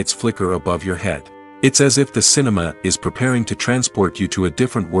 colorful lights flicker above your head. It's as if the cinema is preparing to transport you to a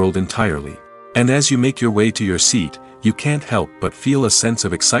different world entirely. And as you make your way to your seat, you can't help but feel a sense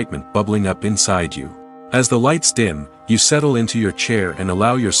of excitement bubbling up inside you. As the lights dim, you settle into your chair and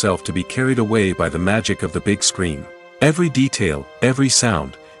allow yourself to be carried away by the magic of the big screen. Every detail, every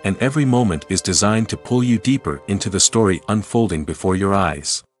sound, and every moment is designed to pull you deeper into the story unfolding before your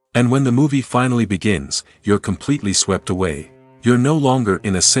eyes. And when the movie finally begins, you're completely swept away. You're no longer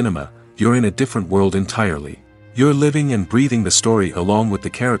in a cinema, you're in a different world entirely. You're living and breathing the story along with the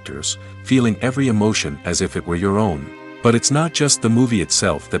characters, feeling every emotion as if it were your own. But it's not just the movie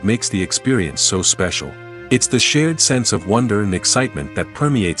itself that makes the experience so special. It's the shared sense of wonder and excitement that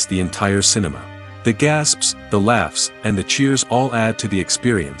permeates the entire cinema. The gasps, the laughs, and the cheers all add to the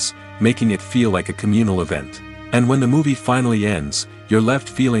experience, making it feel like a communal event. And when the movie finally ends, you're left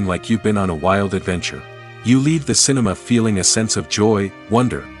feeling like you've been on a wild adventure. You leave the cinema feeling a sense of joy,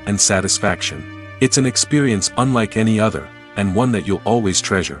 wonder, and satisfaction. It's an experience unlike any other, and one that you'll always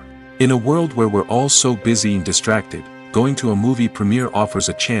treasure. In a world where we're all so busy and distracted, going to a movie premiere offers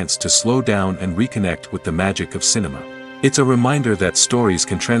a chance to slow down and reconnect with the magic of cinema. It's a reminder that stories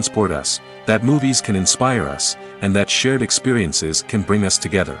can transport us, that movies can inspire us, and that shared experiences can bring us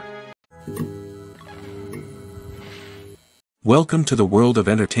together. Welcome to the world of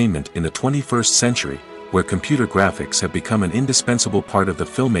entertainment in the 21st century, where computer graphics have become an indispensable part of the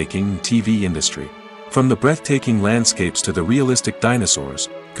filmmaking and TV industry. From the breathtaking landscapes to the realistic dinosaurs,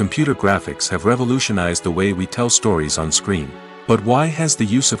 computer graphics have revolutionized the way we tell stories on screen. But why has the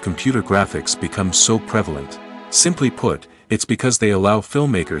use of computer graphics become so prevalent? Simply put, it's because they allow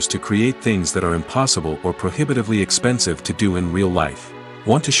filmmakers to create things that are impossible or prohibitively expensive to do in real life.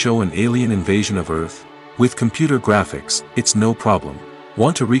 Want to show an alien invasion of Earth? With computer graphics, it's no problem.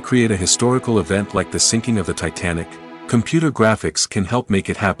 Want to recreate a historical event like the sinking of the Titanic? Computer graphics can help make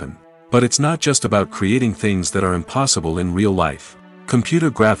it happen. But it's not just about creating things that are impossible in real life. Computer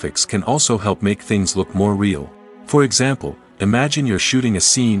graphics can also help make things look more real. For example, imagine you're shooting a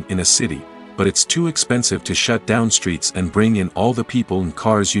scene in a city, but it's too expensive to shut down streets and bring in all the people and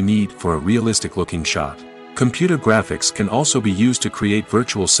cars you need for a realistic-looking shot. Computer graphics can also be used to create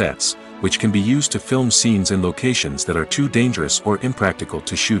virtual sets, which can be used to film scenes in locations that are too dangerous or impractical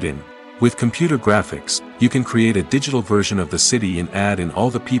to shoot in. With computer graphics, you can create a digital version of the city and add in all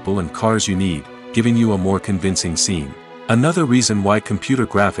the people and cars you need, giving you a more convincing scene. Another reason why computer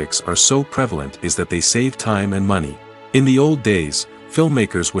graphics are so prevalent is that they save time and money. In the old days,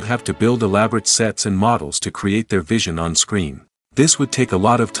 filmmakers would have to build elaborate sets and models to create their vision on screen. This would take a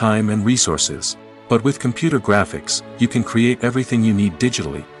lot of time and resources. But with computer graphics, you can create everything you need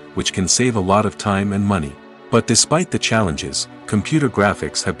digitally, which can save a lot of time and money. But despite the challenges, computer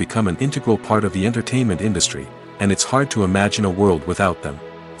graphics have become an integral part of the entertainment industry, and it's hard to imagine a world without them.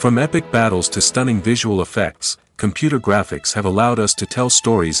 From epic battles to stunning visual effects, computer graphics have allowed us to tell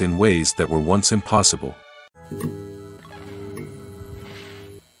stories in ways that were once impossible.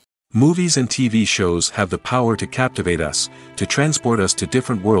 Movies and TV shows have the power to captivate us, to transport us to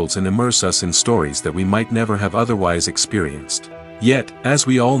different worlds and immerse us in stories that we might never have otherwise experienced. Yet, as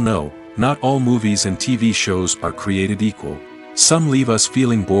we all know, not all movies and TV shows are created equal. Some leave us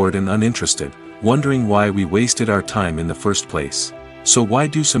feeling bored and uninterested, wondering why we wasted our time in the first place. So why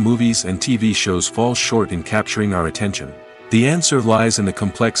do some movies and TV shows fall short in capturing our attention? The answer lies in the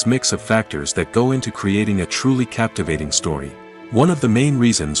complex mix of factors that go into creating a truly captivating story. One of the main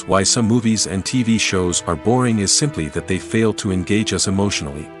reasons why some movies and TV shows are boring is simply that they fail to engage us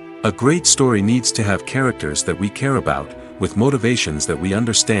emotionally. A great story needs to have characters that we care about, with motivations that we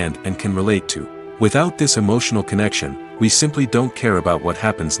understand and can relate to. Without this emotional connection, we simply don't care about what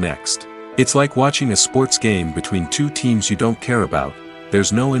happens next. It's like watching a sports game between two teams you don't care about.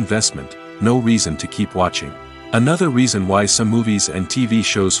 There's no investment, no reason to keep watching. Another reason why some movies and TV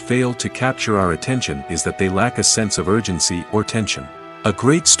shows fail to capture our attention is that they lack a sense of urgency or tension. A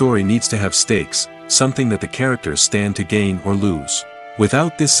great story needs to have stakes, something that the characters stand to gain or lose.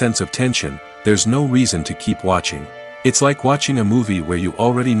 Without this sense of tension, there's no reason to keep watching. It's like watching a movie where you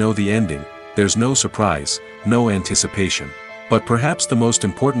already know the ending, there's no surprise, no anticipation. But perhaps the most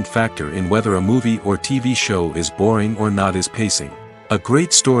important factor in whether a movie or TV show is boring or not is pacing. A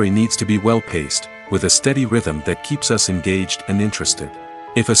great story needs to be well-paced, with a steady rhythm that keeps us engaged and interested.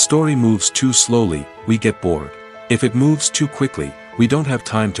 If a story moves too slowly, we get bored. If it moves too quickly, we don't have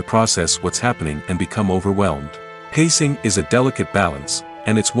time to process what's happening and become overwhelmed. Pacing is a delicate balance,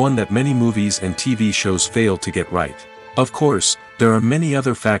 and it's one that many movies and TV shows fail to get right. Of course, there are many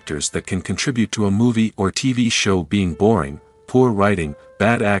other factors that can contribute to a movie or TV show being boring: poor writing,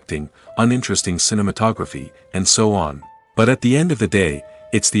 bad acting, uninteresting cinematography, and so on. But at the end of the day,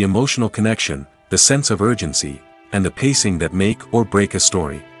 it's the emotional connection, the sense of urgency, and the pacing that make or break a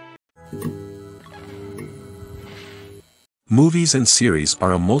story. Movies and series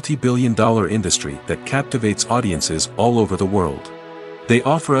are a multi-billion-dollar industry that captivates audiences all over the world. They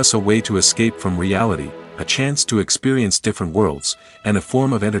offer us a way to escape from reality, a chance to experience different worlds, and a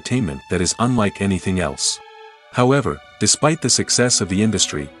form of entertainment that is unlike anything else. However, despite the success of the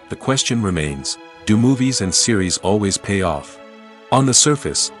industry, the question remains, do movies and series always pay off? On the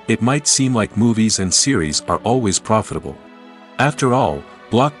surface, it might seem like movies and series are always profitable. After all,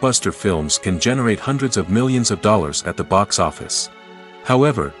 blockbuster films can generate hundreds of millions of dollars at the box office.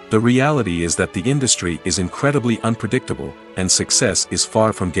 However, the reality is that the industry is incredibly unpredictable, and success is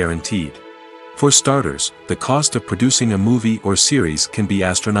far from guaranteed. For starters, the cost of producing a movie or series can be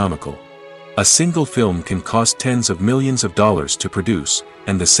astronomical. A single film can cost tens of millions of dollars to produce,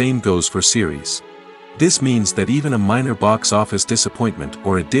 and the same goes for series. This means that even a minor box office disappointment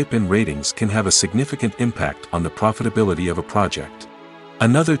or a dip in ratings can have a significant impact on the profitability of a project.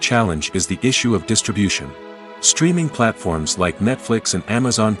 Another challenge is the issue of distribution. Streaming platforms like Netflix and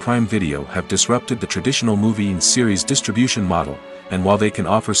Amazon Prime Video have disrupted the traditional movie and series distribution model, and while they can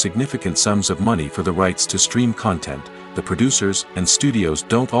offer significant sums of money for the rights to stream content, the producers and studios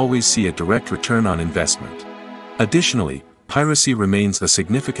don't always see a direct return on investment. Additionally, piracy remains a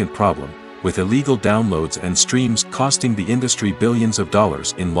significant problem, with illegal downloads and streams costing the industry billions of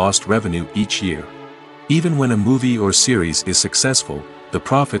dollars in lost revenue each year. Even when a movie or series is successful, the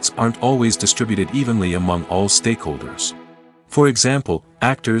profits aren't always distributed evenly among all stakeholders. For example,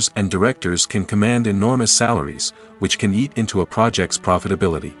 actors and directors can command enormous salaries, which can eat into a project's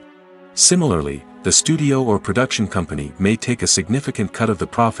profitability. Similarly, the studio or production company may take a significant cut of the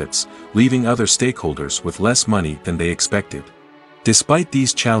profits, leaving other stakeholders with less money than they expected. Despite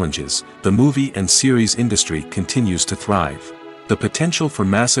these challenges, the movie and series industry continues to thrive. The potential for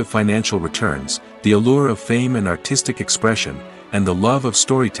massive financial returns, the allure of fame and artistic expression, and the love of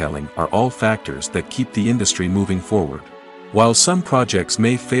storytelling are all factors that keep the industry moving forward. While some projects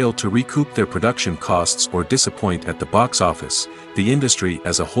may fail to recoup their production costs or disappoint at the box office, the industry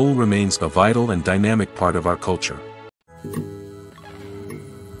as a whole remains a vital and dynamic part of our culture.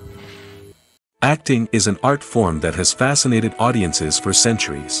 Acting is an art form that has fascinated audiences for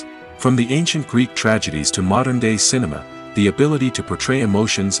centuries. From the ancient Greek tragedies to modern-day cinema, the ability to portray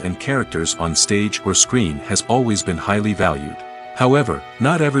emotions and characters on stage or screen has always been highly valued. However,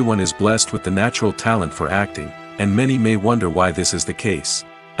 not everyone is blessed with the natural talent for acting, and many may wonder why this is the case.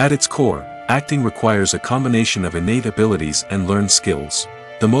 At its core, acting requires a combination of innate abilities and learned skills.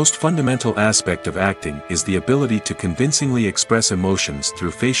 The most fundamental aspect of acting is the ability to convincingly express emotions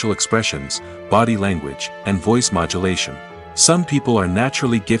through facial expressions, body language, and voice modulation. Some people are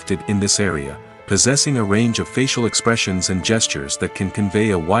naturally gifted in this area, possessing a range of facial expressions and gestures that can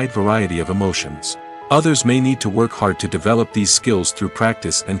convey a wide variety of emotions. Others may need to work hard to develop these skills through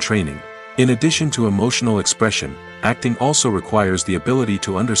practice and training. In addition to emotional expression, acting also requires the ability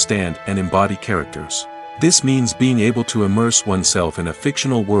to understand and embody characters. This means being able to immerse oneself in a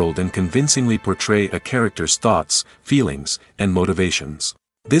fictional world and convincingly portray a character's thoughts, feelings, and motivations.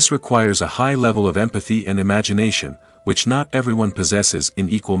 This requires a high level of empathy and imagination, which not everyone possesses in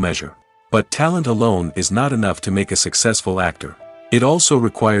equal measure. But talent alone is not enough to make a successful actor. It also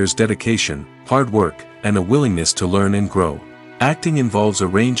requires dedication, hard work, and a willingness to learn and grow. Acting involves a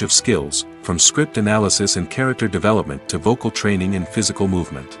range of skills, from script analysis and character development to vocal training and physical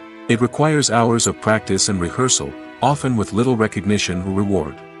movement. It requires hours of practice and rehearsal, often with little recognition or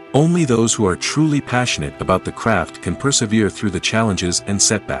reward. Only those who are truly passionate about the craft can persevere through the challenges and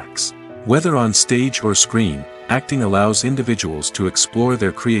setbacks. Whether on stage or screen, acting allows individuals to explore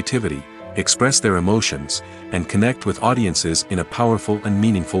their creativity, express their emotions, and connect with audiences in a powerful and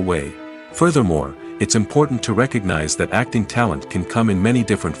meaningful way. Furthermore, it's important to recognize that acting talent can come in many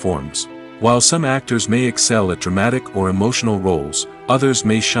different forms. While some actors may excel at dramatic or emotional roles, others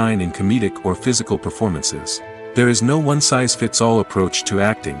may shine in comedic or physical performances. There is no one-size-fits-all approach to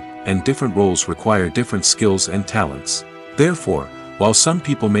acting, and different roles require different skills and talents. Therefore, while some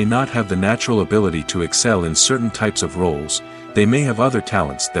people may not have the natural ability to excel in certain types of roles, they may have other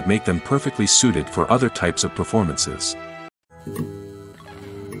talents that make them perfectly suited for other types of performances.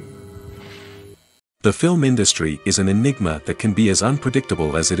 The film industry is an enigma that can be as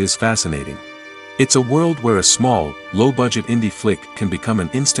unpredictable as it is fascinating. It's a world where a small, low-budget indie flick can become an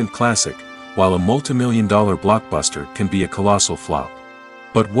instant classic, while a multi-million-dollar blockbuster can be a colossal flop.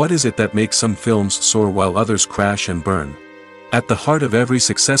 But what is it that makes some films soar while others crash and burn? At the heart of every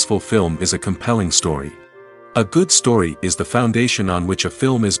successful film is a compelling story. A good story is the foundation on which a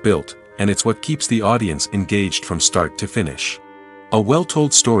film is built, and it's what keeps the audience engaged from start to finish. A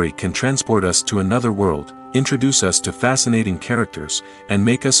well-told story can transport us to another world, introduce us to fascinating characters, and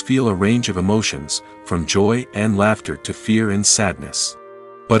make us feel a range of emotions, from joy and laughter to fear and sadness.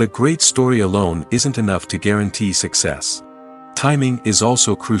 But a great story alone isn't enough to guarantee success. Timing is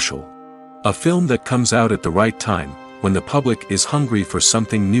also crucial. A film that comes out at the right time, when the public is hungry for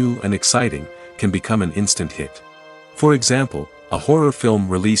something new and exciting, can become an instant hit. For example, a horror film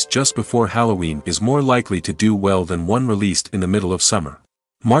released just before Halloween is more likely to do well than one released in the middle of summer.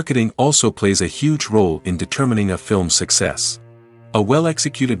 Marketing also plays a huge role in determining a film's success. A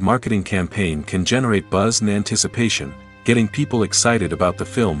well-executed marketing campaign can generate buzz and anticipation, getting people excited about the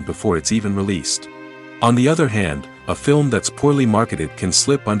film before it's even released. On the other hand, a film that's poorly marketed can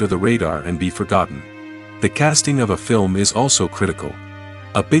slip under the radar and be forgotten. The casting of a film is also critical.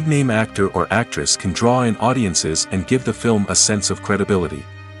 A big-name actor or actress can draw in audiences and give the film a sense of credibility.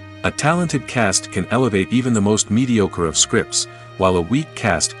 A talented cast can elevate even the most mediocre of scripts, while a weak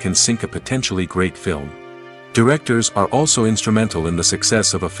cast can sink a potentially great film. Directors are also instrumental in the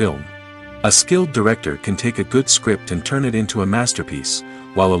success of a film. A skilled director can take a good script and turn it into a masterpiece,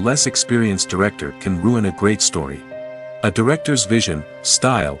 while a less experienced director can ruin a great story. A director's vision,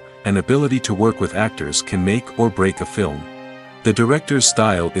 style, and ability to work with actors can make or break a film. The director's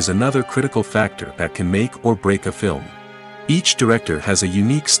style is another critical factor that can make or break a film. Each director has a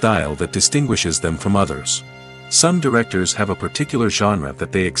unique style that distinguishes them from others. Some directors have a particular genre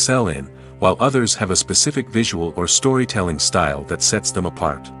that they excel in, while others have a specific visual or storytelling style that sets them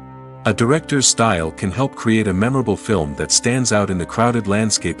apart. A director's style can help create a memorable film that stands out in the crowded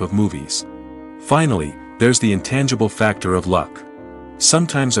landscape of movies. Finally, there's the intangible factor of luck.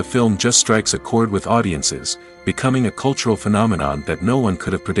 Sometimes a film just strikes a chord with audiences, becoming a cultural phenomenon that no one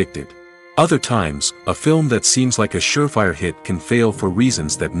could have predicted. Other times, a film that seems like a surefire hit can fail for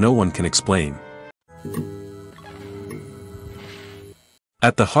reasons that no one can explain.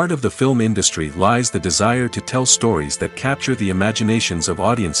 At the heart of the film industry lies the desire to tell stories that capture the imaginations of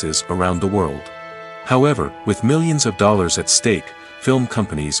audiences around the world. However, with millions of dollars at stake, film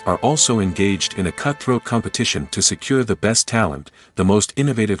companies are also engaged in a cutthroat competition to secure the best talent, the most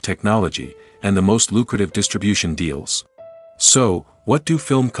innovative technology, and the most lucrative distribution deals. So, what do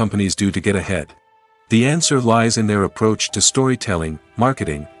film companies do to get ahead? The answer lies in their approach to storytelling,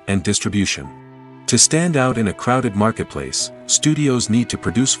 marketing, and distribution. To stand out in a crowded marketplace, studios need to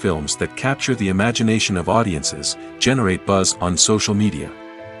produce films that capture the imagination of audiences, generate buzz on social media.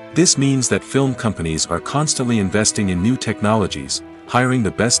 This means that film companies are constantly investing in new technologies, hiring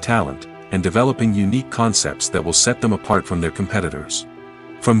the best talent, and developing unique concepts that will set them apart from their competitors.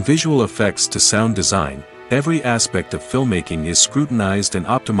 From visual effects to sound design, every aspect of filmmaking is scrutinized and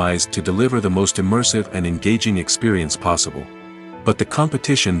optimized to deliver the most immersive and engaging experience possible. But the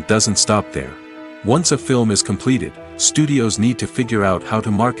competition doesn't stop there. Once a film is completed, studios need to figure out how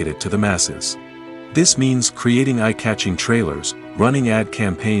to market it to the masses. This means creating eye-catching trailers, running ad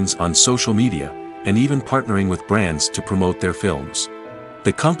campaigns on social media, and even partnering with brands to promote their films.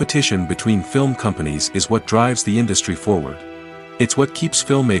 The competition between film companies is what drives the industry forward. It's what keeps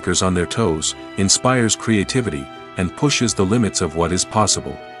filmmakers on their toes, inspires creativity, and pushes the limits of what is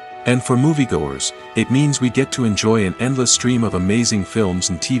possible. And for moviegoers, it means we get to enjoy an endless stream of amazing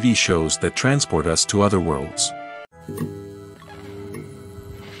films and TV shows that transport us to other worlds.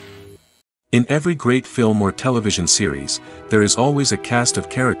 In every great film or television series, there is always a cast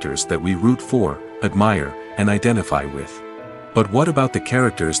of characters that we root for, admire, and identify with. But what about the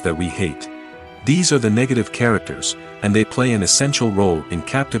characters that we hate? These are the negative characters, and they play an essential role in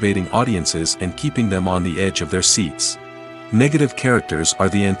captivating audiences and keeping them on the edge of their seats. Negative characters are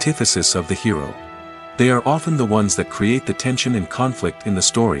the antithesis of the hero. They are often the ones that create the tension and conflict in the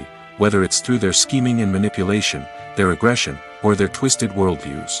story, whether it's through their scheming and manipulation, their aggression, or their twisted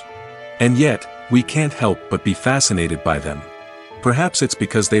worldviews. And yet, we can't help but be fascinated by them. Perhaps it's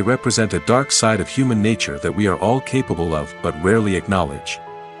because they represent a dark side of human nature that we are all capable of but rarely acknowledge.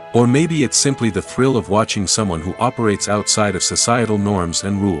 Or maybe it's simply the thrill of watching someone who operates outside of societal norms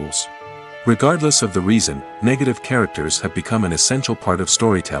and rules. Regardless of the reason, negative characters have become an essential part of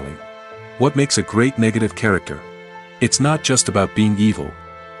storytelling. What makes a great negative character? It's not just about being evil.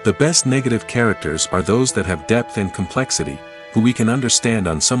 The best negative characters are those that have depth and complexity, who we can understand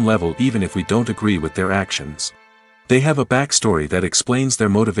on some level even if we don't agree with their actions. They have a backstory that explains their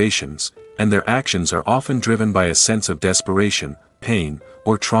motivations, and their actions are often driven by a sense of desperation, pain,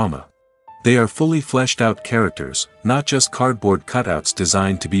 or trauma. They are fully fleshed out characters, not just cardboard cutouts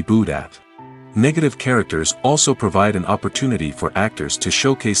designed to be booed at. Negative characters also provide an opportunity for actors to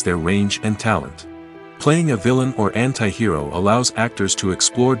showcase their range and talent. Playing a villain or anti-hero allows actors to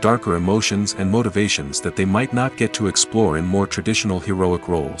explore darker emotions and motivations that they might not get to explore in more traditional heroic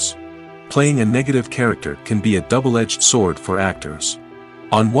roles. Playing a negative character can be a double-edged sword for actors.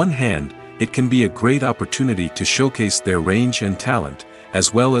 On one hand, it can be a great opportunity to showcase their range and talent,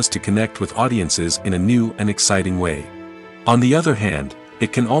 as well as to connect with audiences in a new and exciting way. On the other hand,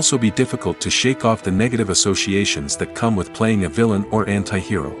 it can also be difficult to shake off the negative associations that come with playing a villain or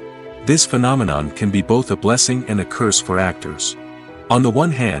anti-hero. This phenomenon can be both a blessing and a curse for actors. On the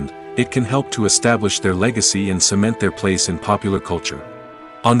one hand, it can help to establish their legacy and cement their place in popular culture.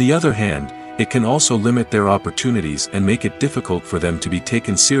 On the other hand, it can also limit their opportunities and make it difficult for them to be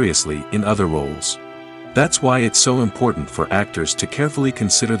taken seriously in other roles. That's why it's so important for actors to carefully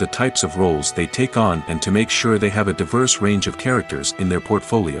consider the types of roles they take on and to make sure they have a diverse range of characters in their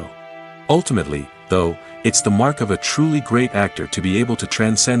portfolio. Ultimately, though, it's the mark of a truly great actor to be able to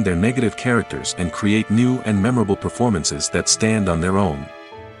transcend their negative characters and create new and memorable performances that stand on their own.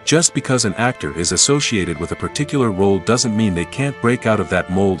 Just because an actor is associated with a particular role doesn't mean they can't break out of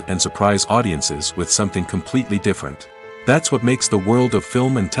that mold and surprise audiences with something completely different. That's what makes the world of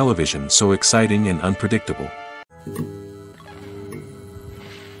film and television so exciting and unpredictable.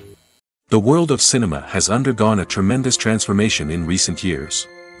 The world of cinema has undergone a tremendous transformation in recent years.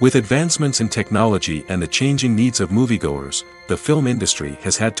 With advancements in technology and the changing needs of moviegoers, the film industry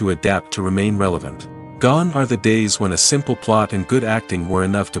has had to adapt to remain relevant. Gone are the days when a simple plot and good acting were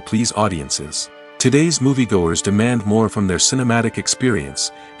enough to please audiences. Today's moviegoers demand more from their cinematic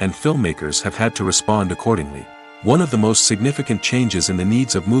experience, and filmmakers have had to respond accordingly. One of the most significant changes in the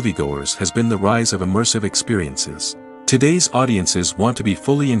needs of moviegoers has been the rise of immersive experiences. Today's audiences want to be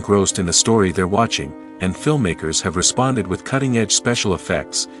fully engrossed in the story they're watching, and filmmakers have responded with cutting-edge special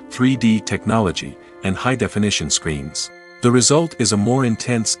effects, 3D technology, and high-definition screens. The result is a more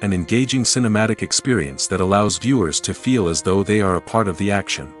intense and engaging cinematic experience that allows viewers to feel as though they are a part of the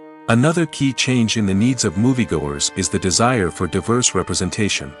action. Another key change in the needs of moviegoers is the desire for diverse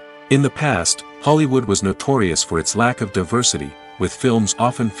representation. In the past, Hollywood was notorious for its lack of diversity, with films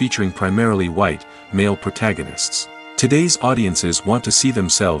often featuring primarily white, male protagonists. Today's audiences want to see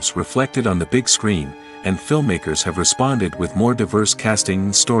themselves reflected on the big screen, and filmmakers have responded with more diverse casting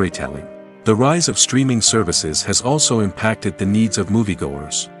and storytelling. The rise of streaming services has also impacted the needs of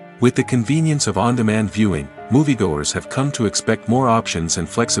moviegoers. With the convenience of on-demand viewing, moviegoers have come to expect more options and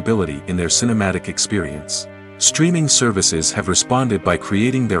flexibility in their cinematic experience. Streaming services have responded by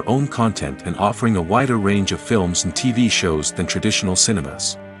creating their own content and offering a wider range of films and TV shows than traditional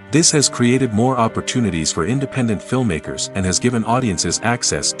cinemas. This has created more opportunities for independent filmmakers and has given audiences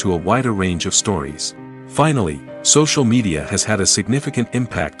access to a wider range of stories. Finally, social media has had a significant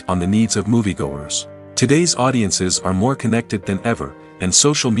impact on the needs of moviegoers. Today's audiences are more connected than ever, and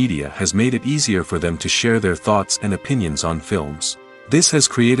social media has made it easier for them to share their thoughts and opinions on films. This has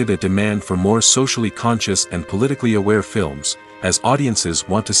created a demand for more socially conscious and politically aware films, as audiences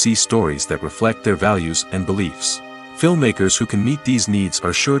want to see stories that reflect their values and beliefs. Filmmakers who can meet these needs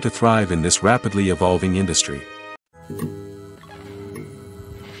are sure to thrive in this rapidly evolving industry.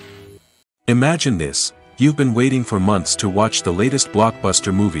 Imagine this. You've been waiting for months to watch the latest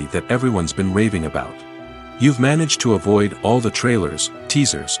blockbuster movie that everyone's been raving about. You've managed to avoid all the trailers,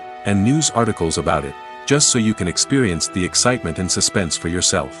 teasers, and news articles about it, just so you can experience the excitement and suspense for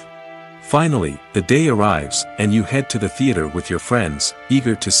yourself. Finally, the day arrives, and you head to the theater with your friends,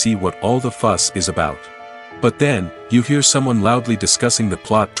 eager to see what all the fuss is about. But then, you hear someone loudly discussing the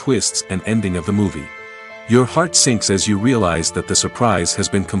plot twists and ending of the movie. Your heart sinks as you realize that the surprise has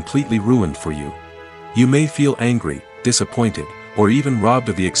been completely ruined for you. You may feel angry, disappointed, or even robbed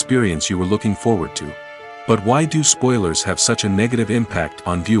of the experience you were looking forward to. But why do spoilers have such a negative impact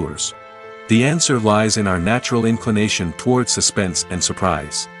on viewers? The answer lies in our natural inclination towards suspense and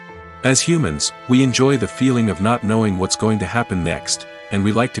surprise. As humans, we enjoy the feeling of not knowing what's going to happen next, and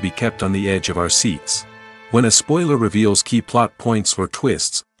we like to be kept on the edge of our seats. When a spoiler reveals key plot points or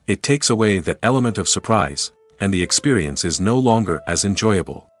twists, it takes away that element of surprise, and the experience is no longer as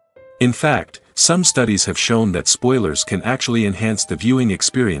enjoyable. In fact, some studies have shown that spoilers can actually enhance the viewing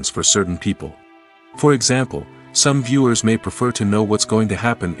experience for certain people. For example, some viewers may prefer to know what's going to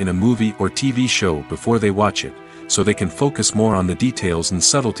happen in a movie or TV show before they watch it, so they can focus more on the details and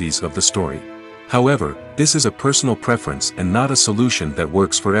subtleties of the story. However, this is a personal preference and not a solution that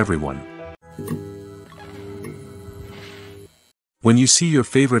works for everyone. When you see your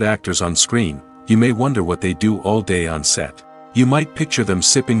favorite actors on screen, you may wonder what they do all day on set. You might picture them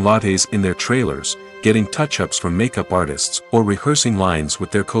sipping lattes in their trailers, getting touch-ups from makeup artists, or rehearsing lines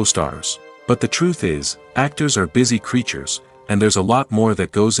with their co-stars. But the truth is, actors are busy creatures, and there's a lot more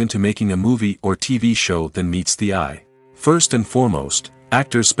that goes into making a movie or TV show than meets the eye. First and foremost,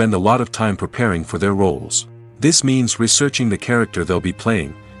 actors spend a lot of time preparing for their roles. This means researching the character they'll be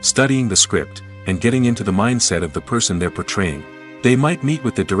playing, studying the script, and getting into the mindset of the person they're portraying. They might meet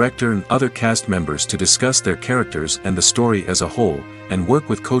with the director and other cast members to discuss their characters and the story as a whole, and work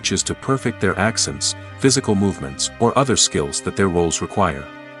with coaches to perfect their accents, physical movements, or other skills that their roles require.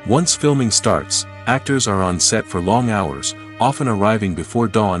 Once filming starts, actors are on set for long hours, often arriving before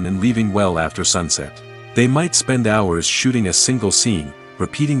dawn and leaving well after sunset. They might spend hours shooting a single scene,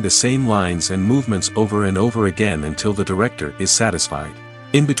 repeating the same lines and movements over and over again until the director is satisfied.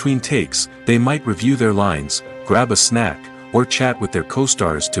 In between takes, they might review their lines, grab a snack, or chat with their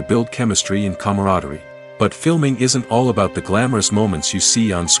co-stars to build chemistry and camaraderie. But filming isn't all about the glamorous moments you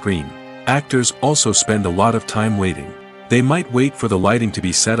see on screen. Actors also spend a lot of time waiting. They might wait for the lighting to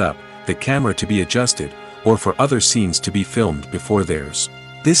be set up, the camera to be adjusted, or for other scenes to be filmed before theirs.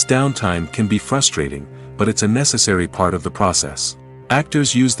 This downtime can be frustrating, but it's a necessary part of the process.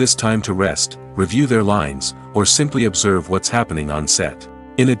 Actors use this time to rest, review their lines, or simply observe what's happening on set.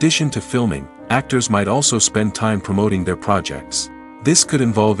 In addition to filming, actors might also spend time promoting their projects. This could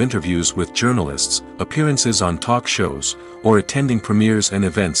involve interviews with journalists, appearances on talk shows, or attending premieres and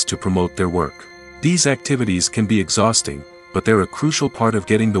events to promote their work. These activities can be exhausting, but they're a crucial part of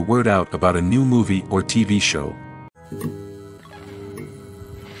getting the word out about a new movie or TV show.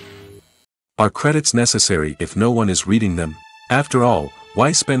 Are credits necessary if no one is reading them? After all,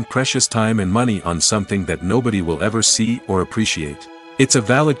 why spend precious time and money on something that nobody will ever see or appreciate? It's a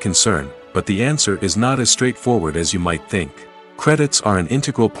valid concern, but the answer is not as straightforward as you might think. Credits are an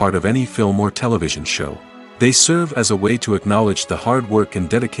integral part of any film or television show. They serve as a way to acknowledge the hard work and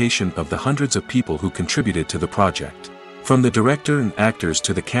dedication of the hundreds of people who contributed to the project. From the director and actors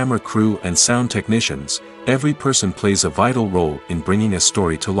to the camera crew and sound technicians, every person plays a vital role in bringing a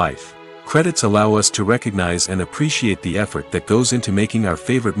story to life. Credits allow us to recognize and appreciate the effort that goes into making our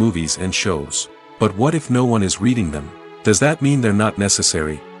favorite movies and shows. But what if no one is reading them? Does that mean they're not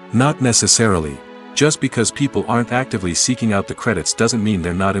necessary? Not necessarily. Just because people aren't actively seeking out the credits doesn't mean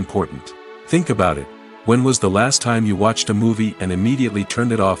they're not important. Think about it. When was the last time you watched a movie and immediately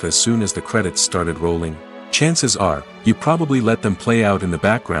turned it off as soon as the credits started rolling? Chances are, you probably let them play out in the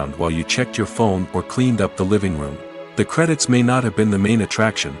background while you checked your phone or cleaned up the living room. The credits may not have been the main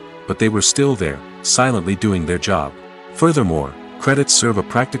attraction, but they were still there, silently doing their job. Furthermore, credits serve a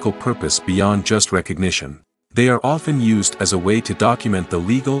practical purpose beyond just recognition. They are often used as a way to document the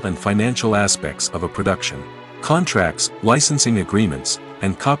legal and financial aspects of a production. Contracts, licensing agreements,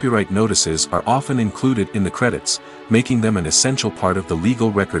 and copyright notices are often included in the credits, making them an essential part of the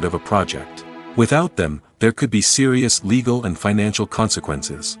legal record of a project. Without them, there could be serious legal and financial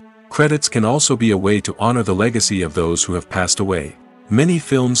consequences. Credits can also be a way to honor the legacy of those who have passed away. Many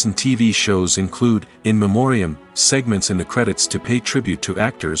films and TV shows include, in memoriam, segments in the credits to pay tribute to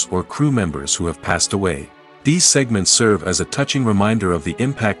actors or crew members who have passed away. These segments serve as a touching reminder of the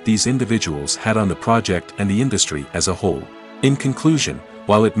impact these individuals had on the project and the industry as a whole. In conclusion,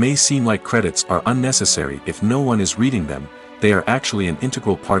 while it may seem like credits are unnecessary if no one is reading them, they are actually an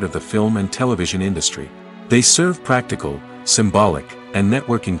integral part of the film and television industry. They serve practical, symbolic, and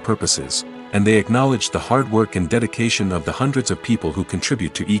networking purposes, and they acknowledge the hard work and dedication of the hundreds of people who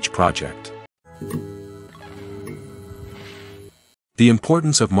contribute to each project. The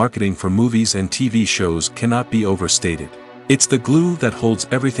importance of marketing for movies and TV shows cannot be overstated. It's the glue that holds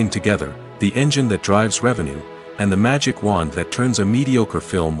everything together, the engine that drives revenue, and the magic wand that turns a mediocre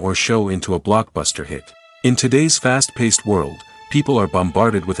film or show into a blockbuster hit. In today's fast-paced world, people are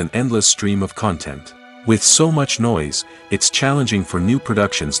bombarded with an endless stream of content. With so much noise, it's challenging for new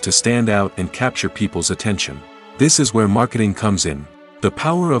productions to stand out and capture people's attention. This is where marketing comes in. The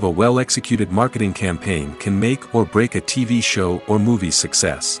power of a well-executed marketing campaign can make or break a TV show or movie's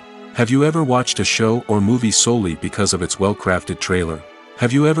success. Have you ever watched a show or movie solely because of its well-crafted trailer?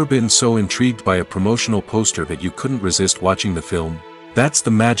 Have you ever been so intrigued by a promotional poster that you couldn't resist watching the film? That's the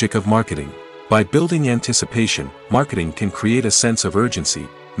magic of marketing. By building anticipation, marketing can create a sense of urgency,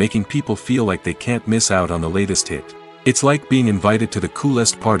 making people feel like they can't miss out on the latest hit. It's like being invited to the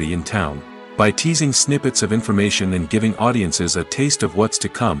coolest party in town. By teasing snippets of information and giving audiences a taste of what's to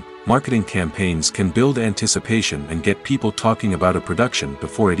come, marketing campaigns can build anticipation and get people talking about a production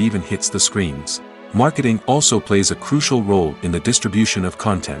before it even hits the screens. Marketing also plays a crucial role in the distribution of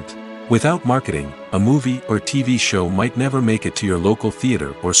content. Without marketing, a movie or TV show might never make it to your local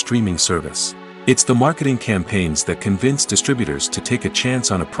theater or streaming service. It's the marketing campaigns that convince distributors to take a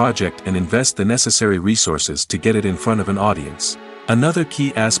chance on a project and invest the necessary resources to get it in front of an audience. Another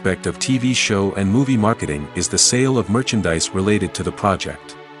key aspect of TV show and movie marketing is the sale of merchandise related to the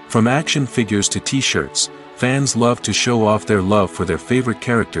project. From action figures to t-shirts, fans love to show off their love for their favorite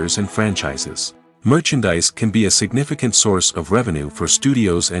characters and franchises. Merchandise can be a significant source of revenue for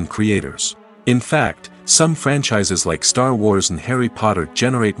studios and creators. In fact, some franchises like Star Wars and Harry Potter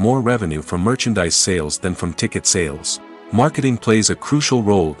generate more revenue from merchandise sales than from ticket sales. Marketing plays a crucial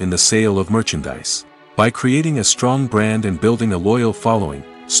role in the sale of merchandise. By creating a strong brand and building a loyal following,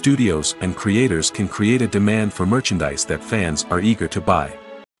 studios and creators can create a demand for merchandise that fans are eager to buy.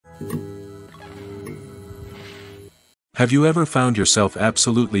 Have you ever found yourself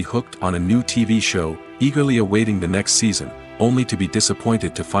absolutely hooked on a new TV show, eagerly awaiting the next season, only to be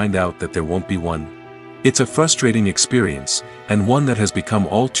disappointed to find out that there won't be one? It's a frustrating experience, and one that has become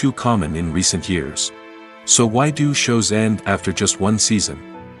all too common in recent years. So why do shows end after just one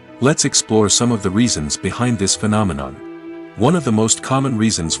season? Let's explore some of the reasons behind this phenomenon. One of the most common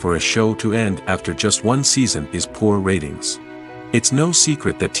reasons for a show to end after just one season is poor ratings. It's no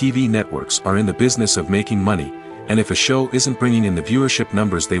secret that TV networks are in the business of making money, and if a show isn't bringing in the viewership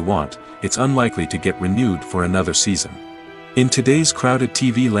numbers they want, it's unlikely to get renewed for another season. In today's crowded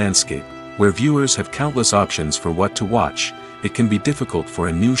TV landscape, where viewers have countless options for what to watch, it can be difficult for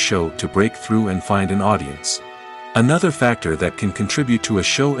a new show to break through and find an audience. Another factor that can contribute to a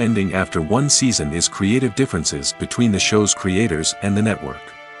show ending after one season is creative differences between the show's creators and the network.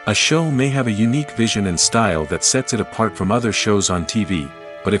 A show may have a unique vision and style that sets it apart from other shows on TV,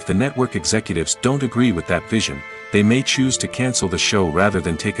 but if the network executives don't agree with that vision, they may choose to cancel the show rather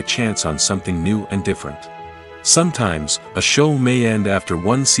than take a chance on something new and different. Sometimes, a show may end after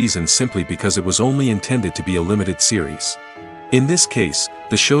one season simply because it was only intended to be a limited series. In this case,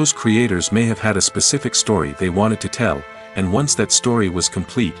 the show's creators may have had a specific story they wanted to tell, and once that story was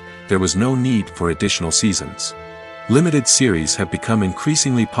complete, there was no need for additional seasons. Limited series have become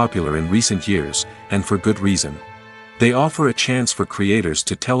increasingly popular in recent years, and for good reason. They offer a chance for creators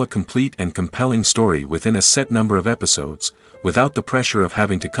to tell a complete and compelling story within a set number of episodes, without the pressure of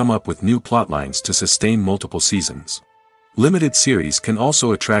having to come up with new plotlines to sustain multiple seasons. Limited series can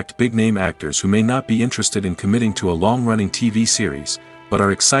also attract big-name actors who may not be interested in committing to a long-running TV series, but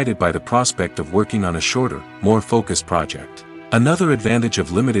are excited by the prospect of working on a shorter, more focused project. Another advantage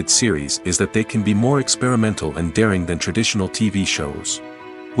of limited series is that they can be more experimental and daring than traditional TV shows.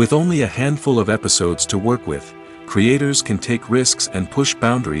 With only a handful of episodes to work with, creators can take risks and push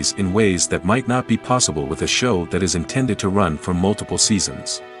boundaries in ways that might not be possible with a show that is intended to run for multiple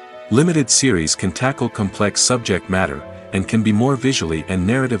seasons. Limited series can tackle complex subject matter, and can be more visually and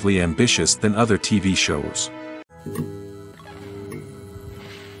narratively ambitious than other TV shows.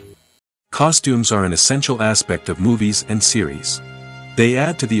 Costumes are an essential aspect of movies and series. They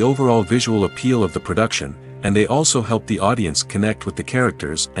add to the overall visual appeal of the production, and they also help the audience connect with the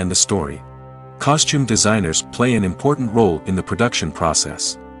characters and the story. Costume designers play an important role in the production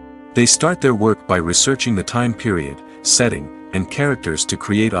process. They start their work by researching the time period, setting, and characters to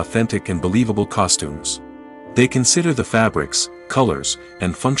create authentic and believable costumes. They consider the fabrics, colors,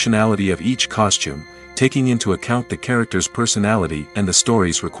 and functionality of each costume, taking into account the character's personality and the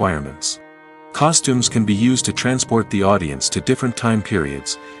story's requirements. Costumes can be used to transport the audience to different time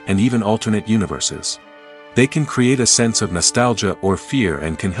periods, and even alternate universes. They can create a sense of nostalgia or fear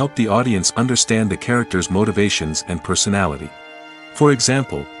and can help the audience understand the character's motivations and personality. For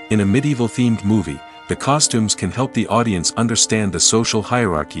example, in a medieval-themed movie, the costumes can help the audience understand the social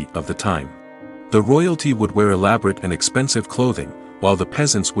hierarchy of the time. The royalty would wear elaborate and expensive clothing, while the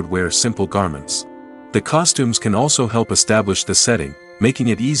peasants would wear simple garments. The costumes can also help establish the setting, making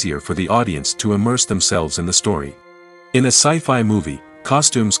it easier for the audience to immerse themselves in the story. In a sci-fi movie,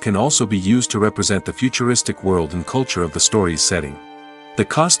 costumes can also be used to represent the futuristic world and culture of the story's setting. The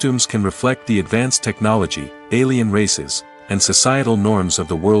costumes can reflect the advanced technology, alien races, and societal norms of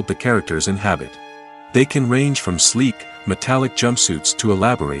the world the characters inhabit. They can range from sleek, metallic jumpsuits to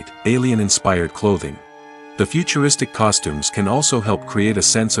elaborate, alien-inspired clothing. The futuristic costumes can also help create a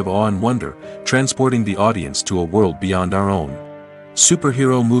sense of awe and wonder, transporting the audience to a world beyond our own.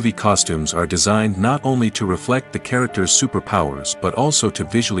 Superhero movie costumes are designed not only to reflect the character's superpowers but also to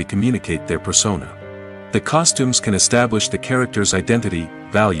visually communicate their persona. The costumes can establish the character's identity,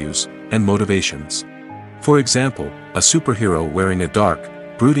 values, and motivations. For example, a superhero wearing a dark,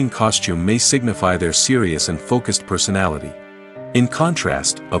 brooding costume may signify their serious and focused personality. In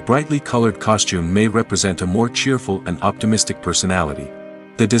contrast, a brightly colored costume may represent a more cheerful and optimistic personality.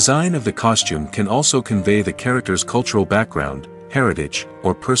 The design of the costume can also convey the character's cultural background, heritage,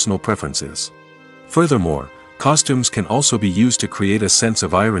 or personal preferences. Furthermore, costumes can also be used to create a sense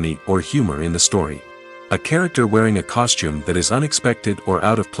of irony or humor in the story. A character wearing a costume that is unexpected or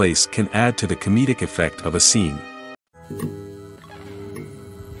out of place can add to the comedic effect of a scene.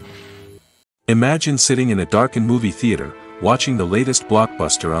 Imagine sitting in a darkened movie theater, watching the latest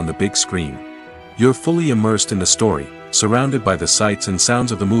blockbuster on the big screen. You're fully immersed in the story, surrounded by the sights and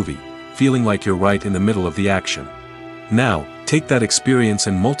sounds of the movie, feeling like you're right in the middle of the action. Now, take that experience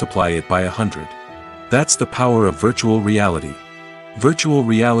and multiply it by 100. That's the power of virtual reality. Virtual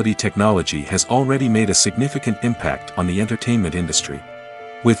reality technology has already made a significant impact on the entertainment industry.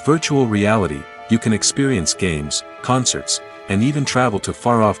 With virtual reality, you can experience games, concerts, and even travel to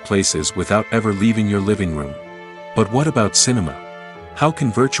far-off places without ever leaving your living room. But what about cinema? How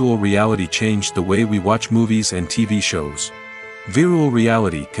can virtual reality change the way we watch movies and TV shows? Virtual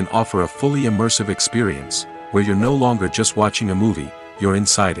reality can offer a fully immersive experience, where you're no longer just watching a movie, you're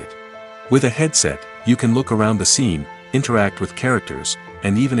inside it. With a headset, you can look around the scene, interact with characters,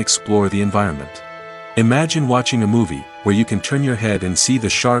 and even explore the environment. Imagine watching a movie, where you can turn your head and see the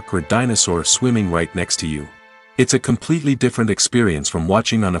shark or dinosaur swimming right next to you. It's a completely different experience from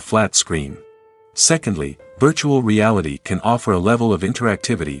watching on a flat screen. Secondly, virtual reality can offer a level of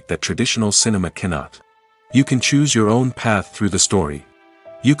interactivity that traditional cinema cannot. You can choose your own path through the story.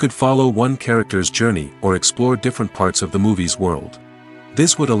 You could follow one character's journey or explore different parts of the movie's world.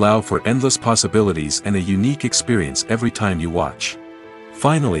 This would allow for endless possibilities and a unique experience every time you watch.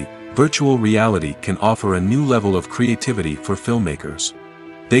 Finally, virtual reality can offer a new level of creativity for filmmakers.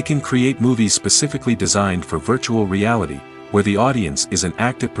 They can create movies specifically designed for virtual reality, where the audience is an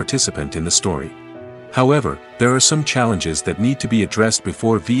active participant in the story. However, there are some challenges that need to be addressed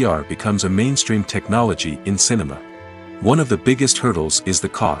before VR becomes a mainstream technology in cinema. One of the biggest hurdles is the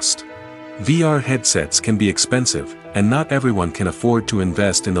cost. VR headsets can be expensive, and not everyone can afford to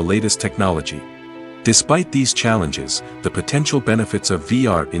invest in the latest technology. Despite these challenges, the potential benefits of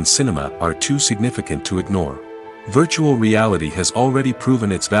VR in cinema are too significant to ignore. Virtual reality has already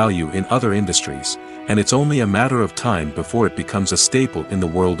proven its value in other industries, and it's only a matter of time before it becomes a staple in the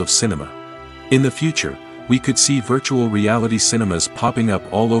world of cinema. In the future, we could see virtual reality cinemas popping up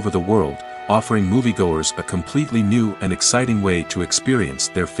all over the world, offering moviegoers a completely new and exciting way to experience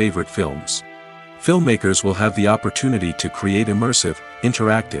their favorite films. Filmmakers will have the opportunity to create immersive,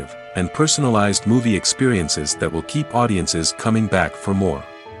 interactive, and personalized movie experiences that will keep audiences coming back for more.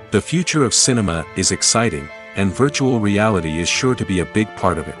 The future of cinema is exciting, and virtual reality is sure to be a big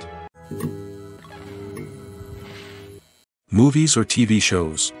part of it. Movies or TV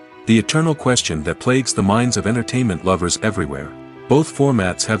shows? The eternal question that plagues the minds of entertainment lovers everywhere. Both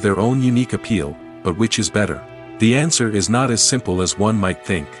formats have their own unique appeal, but which is better? The answer is not as simple as one might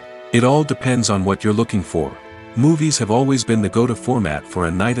think. It all depends on what you're looking for. Movies have always been the go-to format for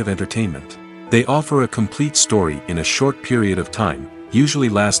a night of entertainment. They offer a complete story in a short period of time, usually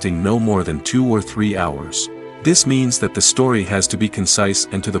lasting no more than 2 or 3 hours. This means that the story has to be concise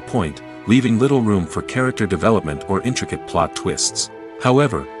and to the point, leaving little room for character development or intricate plot twists.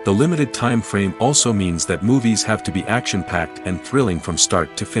 However, the limited time frame also means that movies have to be action-packed and thrilling from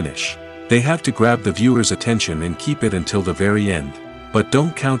start to finish. They have to grab the viewer's attention and keep it until the very end. But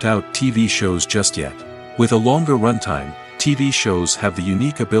don't count out TV shows just yet. With a longer runtime, TV shows have the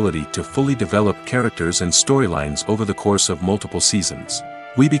unique ability to fully develop characters and storylines over the course of multiple seasons.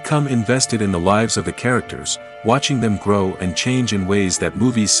 We become invested in the lives of the characters, watching them grow and change in ways that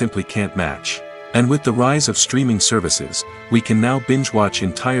movies simply can't match. And with the rise of streaming services, we can now binge-watch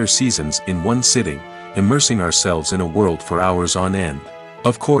entire seasons in one sitting, immersing ourselves in a world for hours on end.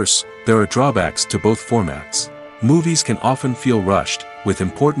 Of course, there are drawbacks to both formats. Movies can often feel rushed, with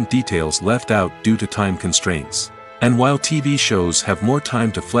important details left out due to time constraints. And while TV shows have more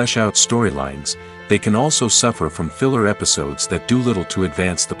time to flesh out storylines, they can also suffer from filler episodes that do little to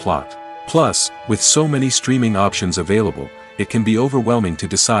advance the plot. Plus, with so many streaming options available, it can be overwhelming to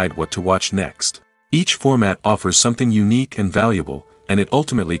decide what to watch next. Each format offers something unique and valuable, and it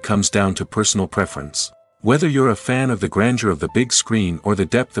ultimately comes down to personal preference. Whether you're a fan of the grandeur of the big screen or the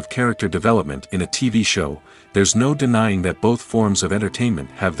depth of character development in a TV show, there's no denying that both forms of entertainment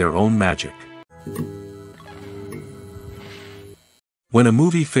have their own magic. When a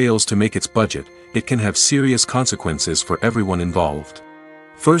movie fails to make its budget, it can have serious consequences for everyone involved.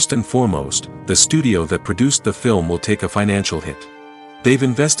 First and foremost, the studio that produced the film will take a financial hit. They've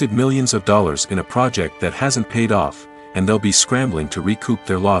invested millions of dollars in a project that hasn't paid off, and they'll be scrambling to recoup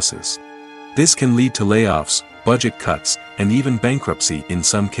their losses. This can lead to layoffs, budget cuts, and even bankruptcy in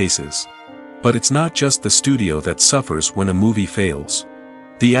some cases. But it's not just the studio that suffers when a movie fails.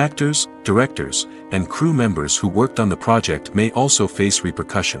 The actors, directors, and crew members who worked on the project may also face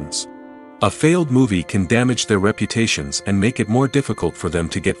repercussions. A failed movie can damage their reputations and make it more difficult for them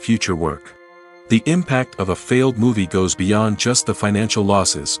to get future work. The impact of a failed movie goes beyond just the financial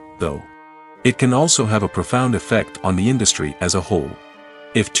losses, though. It can also have a profound effect on the industry as a whole.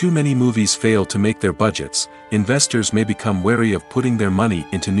 If too many movies fail to make their budgets, investors may become wary of putting their money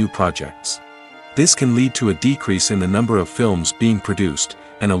into new projects. This can lead to a decrease in the number of films being produced,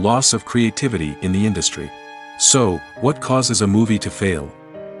 and a loss of creativity in the industry. So, what causes a movie to fail?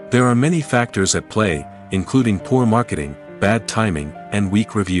 There are many factors at play, including poor marketing, bad timing, and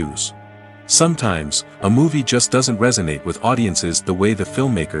weak reviews. Sometimes, a movie just doesn't resonate with audiences the way the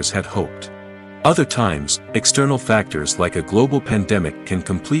filmmakers had hoped. Other times, external factors like a global pandemic can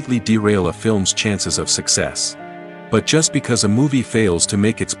completely derail a film's chances of success. But just because a movie fails to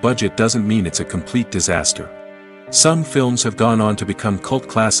make its budget doesn't mean it's a complete disaster. Some films have gone on to become cult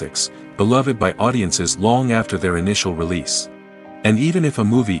classics, beloved by audiences long after their initial release. And even if a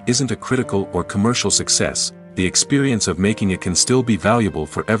movie isn't a critical or commercial success, the experience of making it can still be valuable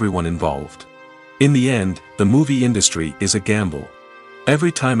for everyone involved. In the end, the movie industry is a gamble.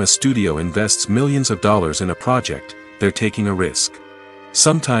 Every time a studio invests millions of dollars in a project, they're taking a risk.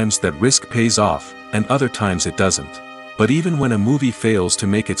 Sometimes that risk pays off, and other times it doesn't. But even when a movie fails to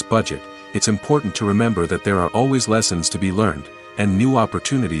make its budget, it's important to remember that there are always lessons to be learned, and new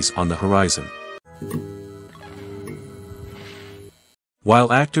opportunities on the horizon.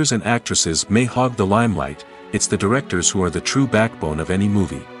 While actors and actresses may hog the limelight, it's the directors who are the true backbone of any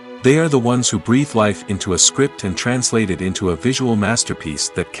movie. They are the ones who breathe life into a script and translate it into a visual masterpiece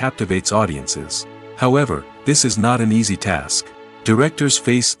that captivates audiences. However, this is not an easy task. Directors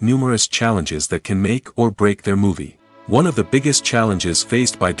face numerous challenges that can make or break their movie. One of the biggest challenges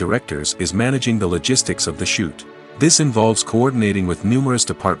faced by directors is managing the logistics of the shoot. This involves coordinating with numerous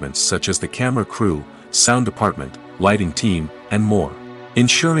departments such as the camera crew, sound department, lighting team, and more.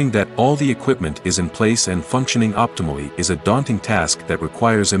 Ensuring that all the equipment is in place and functioning optimally is a daunting task that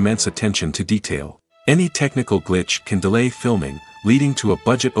requires immense attention to detail. Any technical glitch can delay filming, leading to a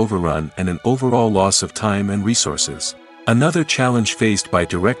budget overrun and an overall loss of time and resources. Another challenge faced by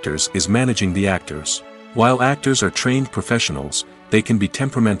directors is managing the actors. While actors are trained professionals, they can be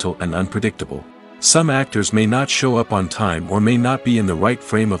temperamental and unpredictable. Some actors may not show up on time or may not be in the right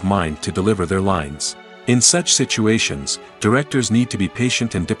frame of mind to deliver their lines. In such situations, directors need to be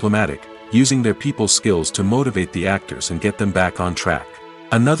patient and diplomatic, using their people skills to motivate the actors and get them back on track.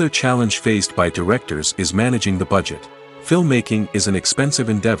 Another challenge faced by directors is managing the budget. Filmmaking is an expensive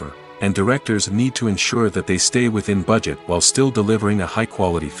endeavor, and directors need to ensure that they stay within budget while still delivering a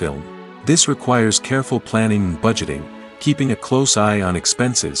high-quality film. This requires careful planning and budgeting, keeping a close eye on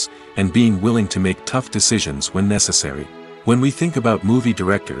expenses, and being willing to make tough decisions when necessary. When we think about movie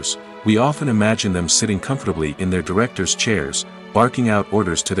directors, we often imagine them sitting comfortably in their director's chairs, barking out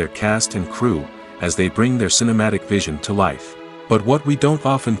orders to their cast and crew, as they bring their cinematic vision to life. But what we don't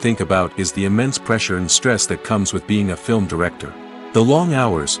often think about is the immense pressure and stress that comes with being a film director. The long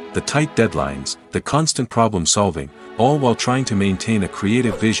hours, the tight deadlines, the constant problem solving, all while trying to maintain a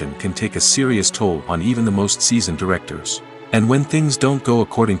creative vision can take a serious toll on even the most seasoned directors. And when things don't go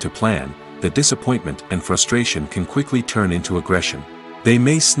according to plan, the disappointment and frustration can quickly turn into aggression. They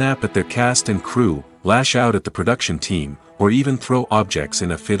may snap at their cast and crew, lash out at the production team, or even throw objects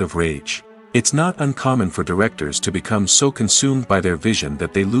in a fit of rage. It's not uncommon for directors to become so consumed by their vision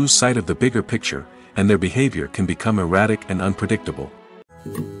that they lose sight of the bigger picture, and their behavior can become erratic and unpredictable.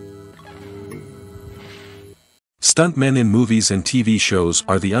 Stuntmen in movies and TV shows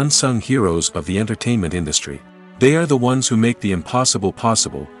are the unsung heroes of the entertainment industry. They are the ones who make the impossible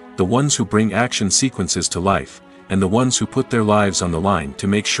possible, the ones who bring action sequences to life, and the ones who put their lives on the line to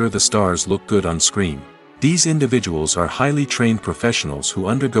make sure the stars look good on screen. These individuals are highly trained professionals who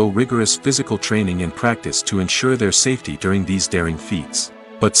undergo rigorous physical training and practice to ensure their safety during these daring feats.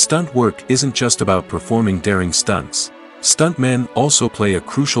 But stunt work isn't just about performing daring stunts. Stuntmen also play a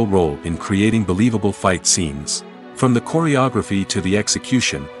crucial role in creating believable fight scenes. From the choreography to the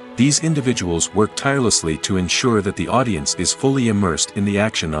execution, these individuals work tirelessly to ensure that the audience is fully immersed in the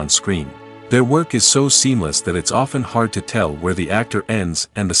action on screen. Their work is so seamless that it's often hard to tell where the actor ends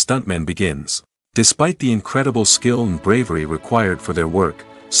and the stuntman begins. Despite the incredible skill and bravery required for their work,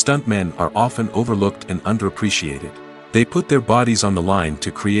 stuntmen are often overlooked and underappreciated. They put their bodies on the line to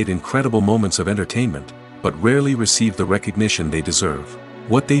create incredible moments of entertainment, but rarely receive the recognition they deserve.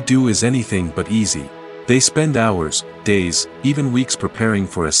 What they do is anything but easy. They spend hours, days, even weeks preparing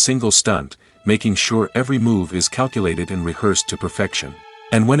for a single stunt, making sure every move is calculated and rehearsed to perfection.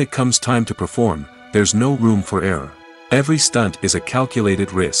 And when it comes time to perform, there's no room for error. Every stunt is a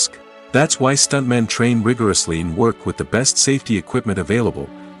calculated risk. That's why stuntmen train rigorously and work with the best safety equipment available,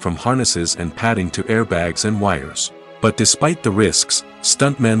 from harnesses and padding to airbags and wires. But despite the risks,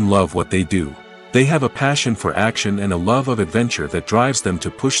 stuntmen love what they do. They have a passion for action and a love of adventure that drives them to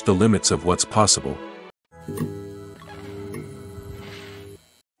push the limits of what's possible.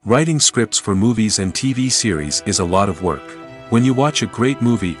 Writing scripts for movies and TV series is a lot of work. When you watch a great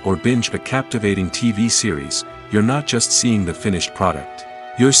movie or binge a captivating TV series, you're not just seeing the finished product.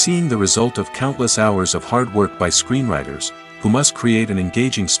 You're seeing the result of countless hours of hard work by screenwriters, who must create an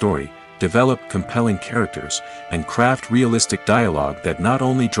engaging story, develop compelling characters, and craft realistic dialogue that not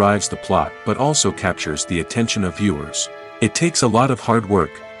only drives the plot but also captures the attention of viewers. It takes a lot of hard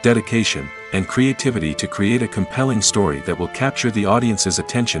work, dedication, and creativity to create a compelling story that will capture the audience's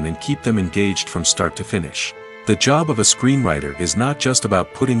attention and keep them engaged from start to finish. The job of a screenwriter is not just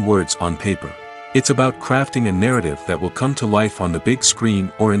about putting words on paper. It's about crafting a narrative that will come to life on the big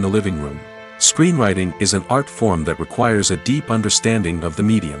screen or in the living room. Screenwriting is an art form that requires a deep understanding of the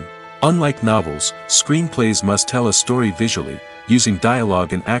medium. Unlike novels, screenplays must tell a story visually, using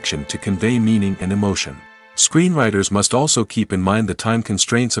dialogue and action to convey meaning and emotion. Screenwriters must also keep in mind the time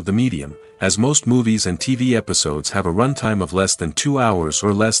constraints of the medium, as most movies and TV episodes have a runtime of less than 2 hours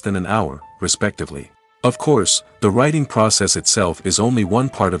or less than an hour, respectively. Of course, the writing process itself is only one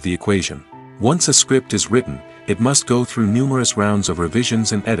part of the equation. Once a script is written, it must go through numerous rounds of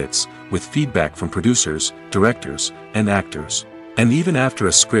revisions and edits, with feedback from producers, directors, and actors. And even after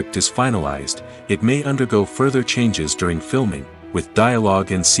a script is finalized, it may undergo further changes during filming, with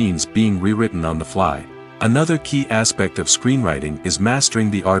dialogue and scenes being rewritten on the fly. Another key aspect of screenwriting is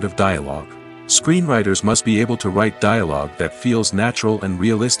mastering the art of dialogue. Screenwriters must be able to write dialogue that feels natural and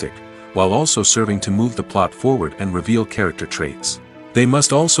realistic, while also serving to move the plot forward and reveal character traits. They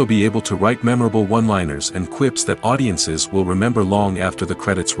must also be able to write memorable one-liners and quips that audiences will remember long after the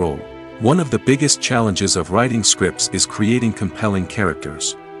credits roll. One of the biggest challenges of writing scripts is creating compelling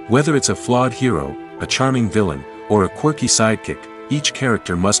characters. Whether it's a flawed hero, a charming villain, or a quirky sidekick, each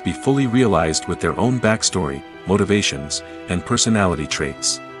character must be fully realized with their own backstory, motivations, and personality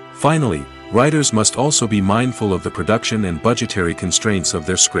traits. Finally, writers must also be mindful of the production and budgetary constraints of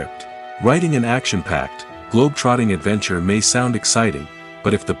their script. Writing an action-packed, globe-trotting adventure may sound exciting,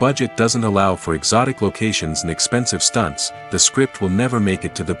 but if the budget doesn't allow for exotic locations and expensive stunts, the script will never make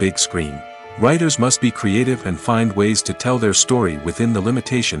it to the big screen. Writers must be creative and find ways to tell their story within the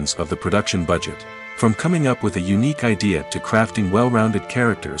limitations of the production budget. From coming up with a unique idea to crafting well-rounded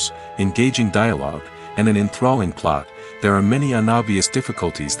characters, engaging dialogue, and an enthralling plot, there are many unobvious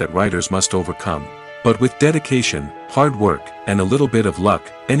difficulties that writers must overcome. But with dedication, hard work, and a little bit of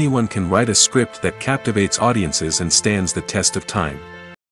luck, anyone can write a script that captivates audiences and stands the test of time.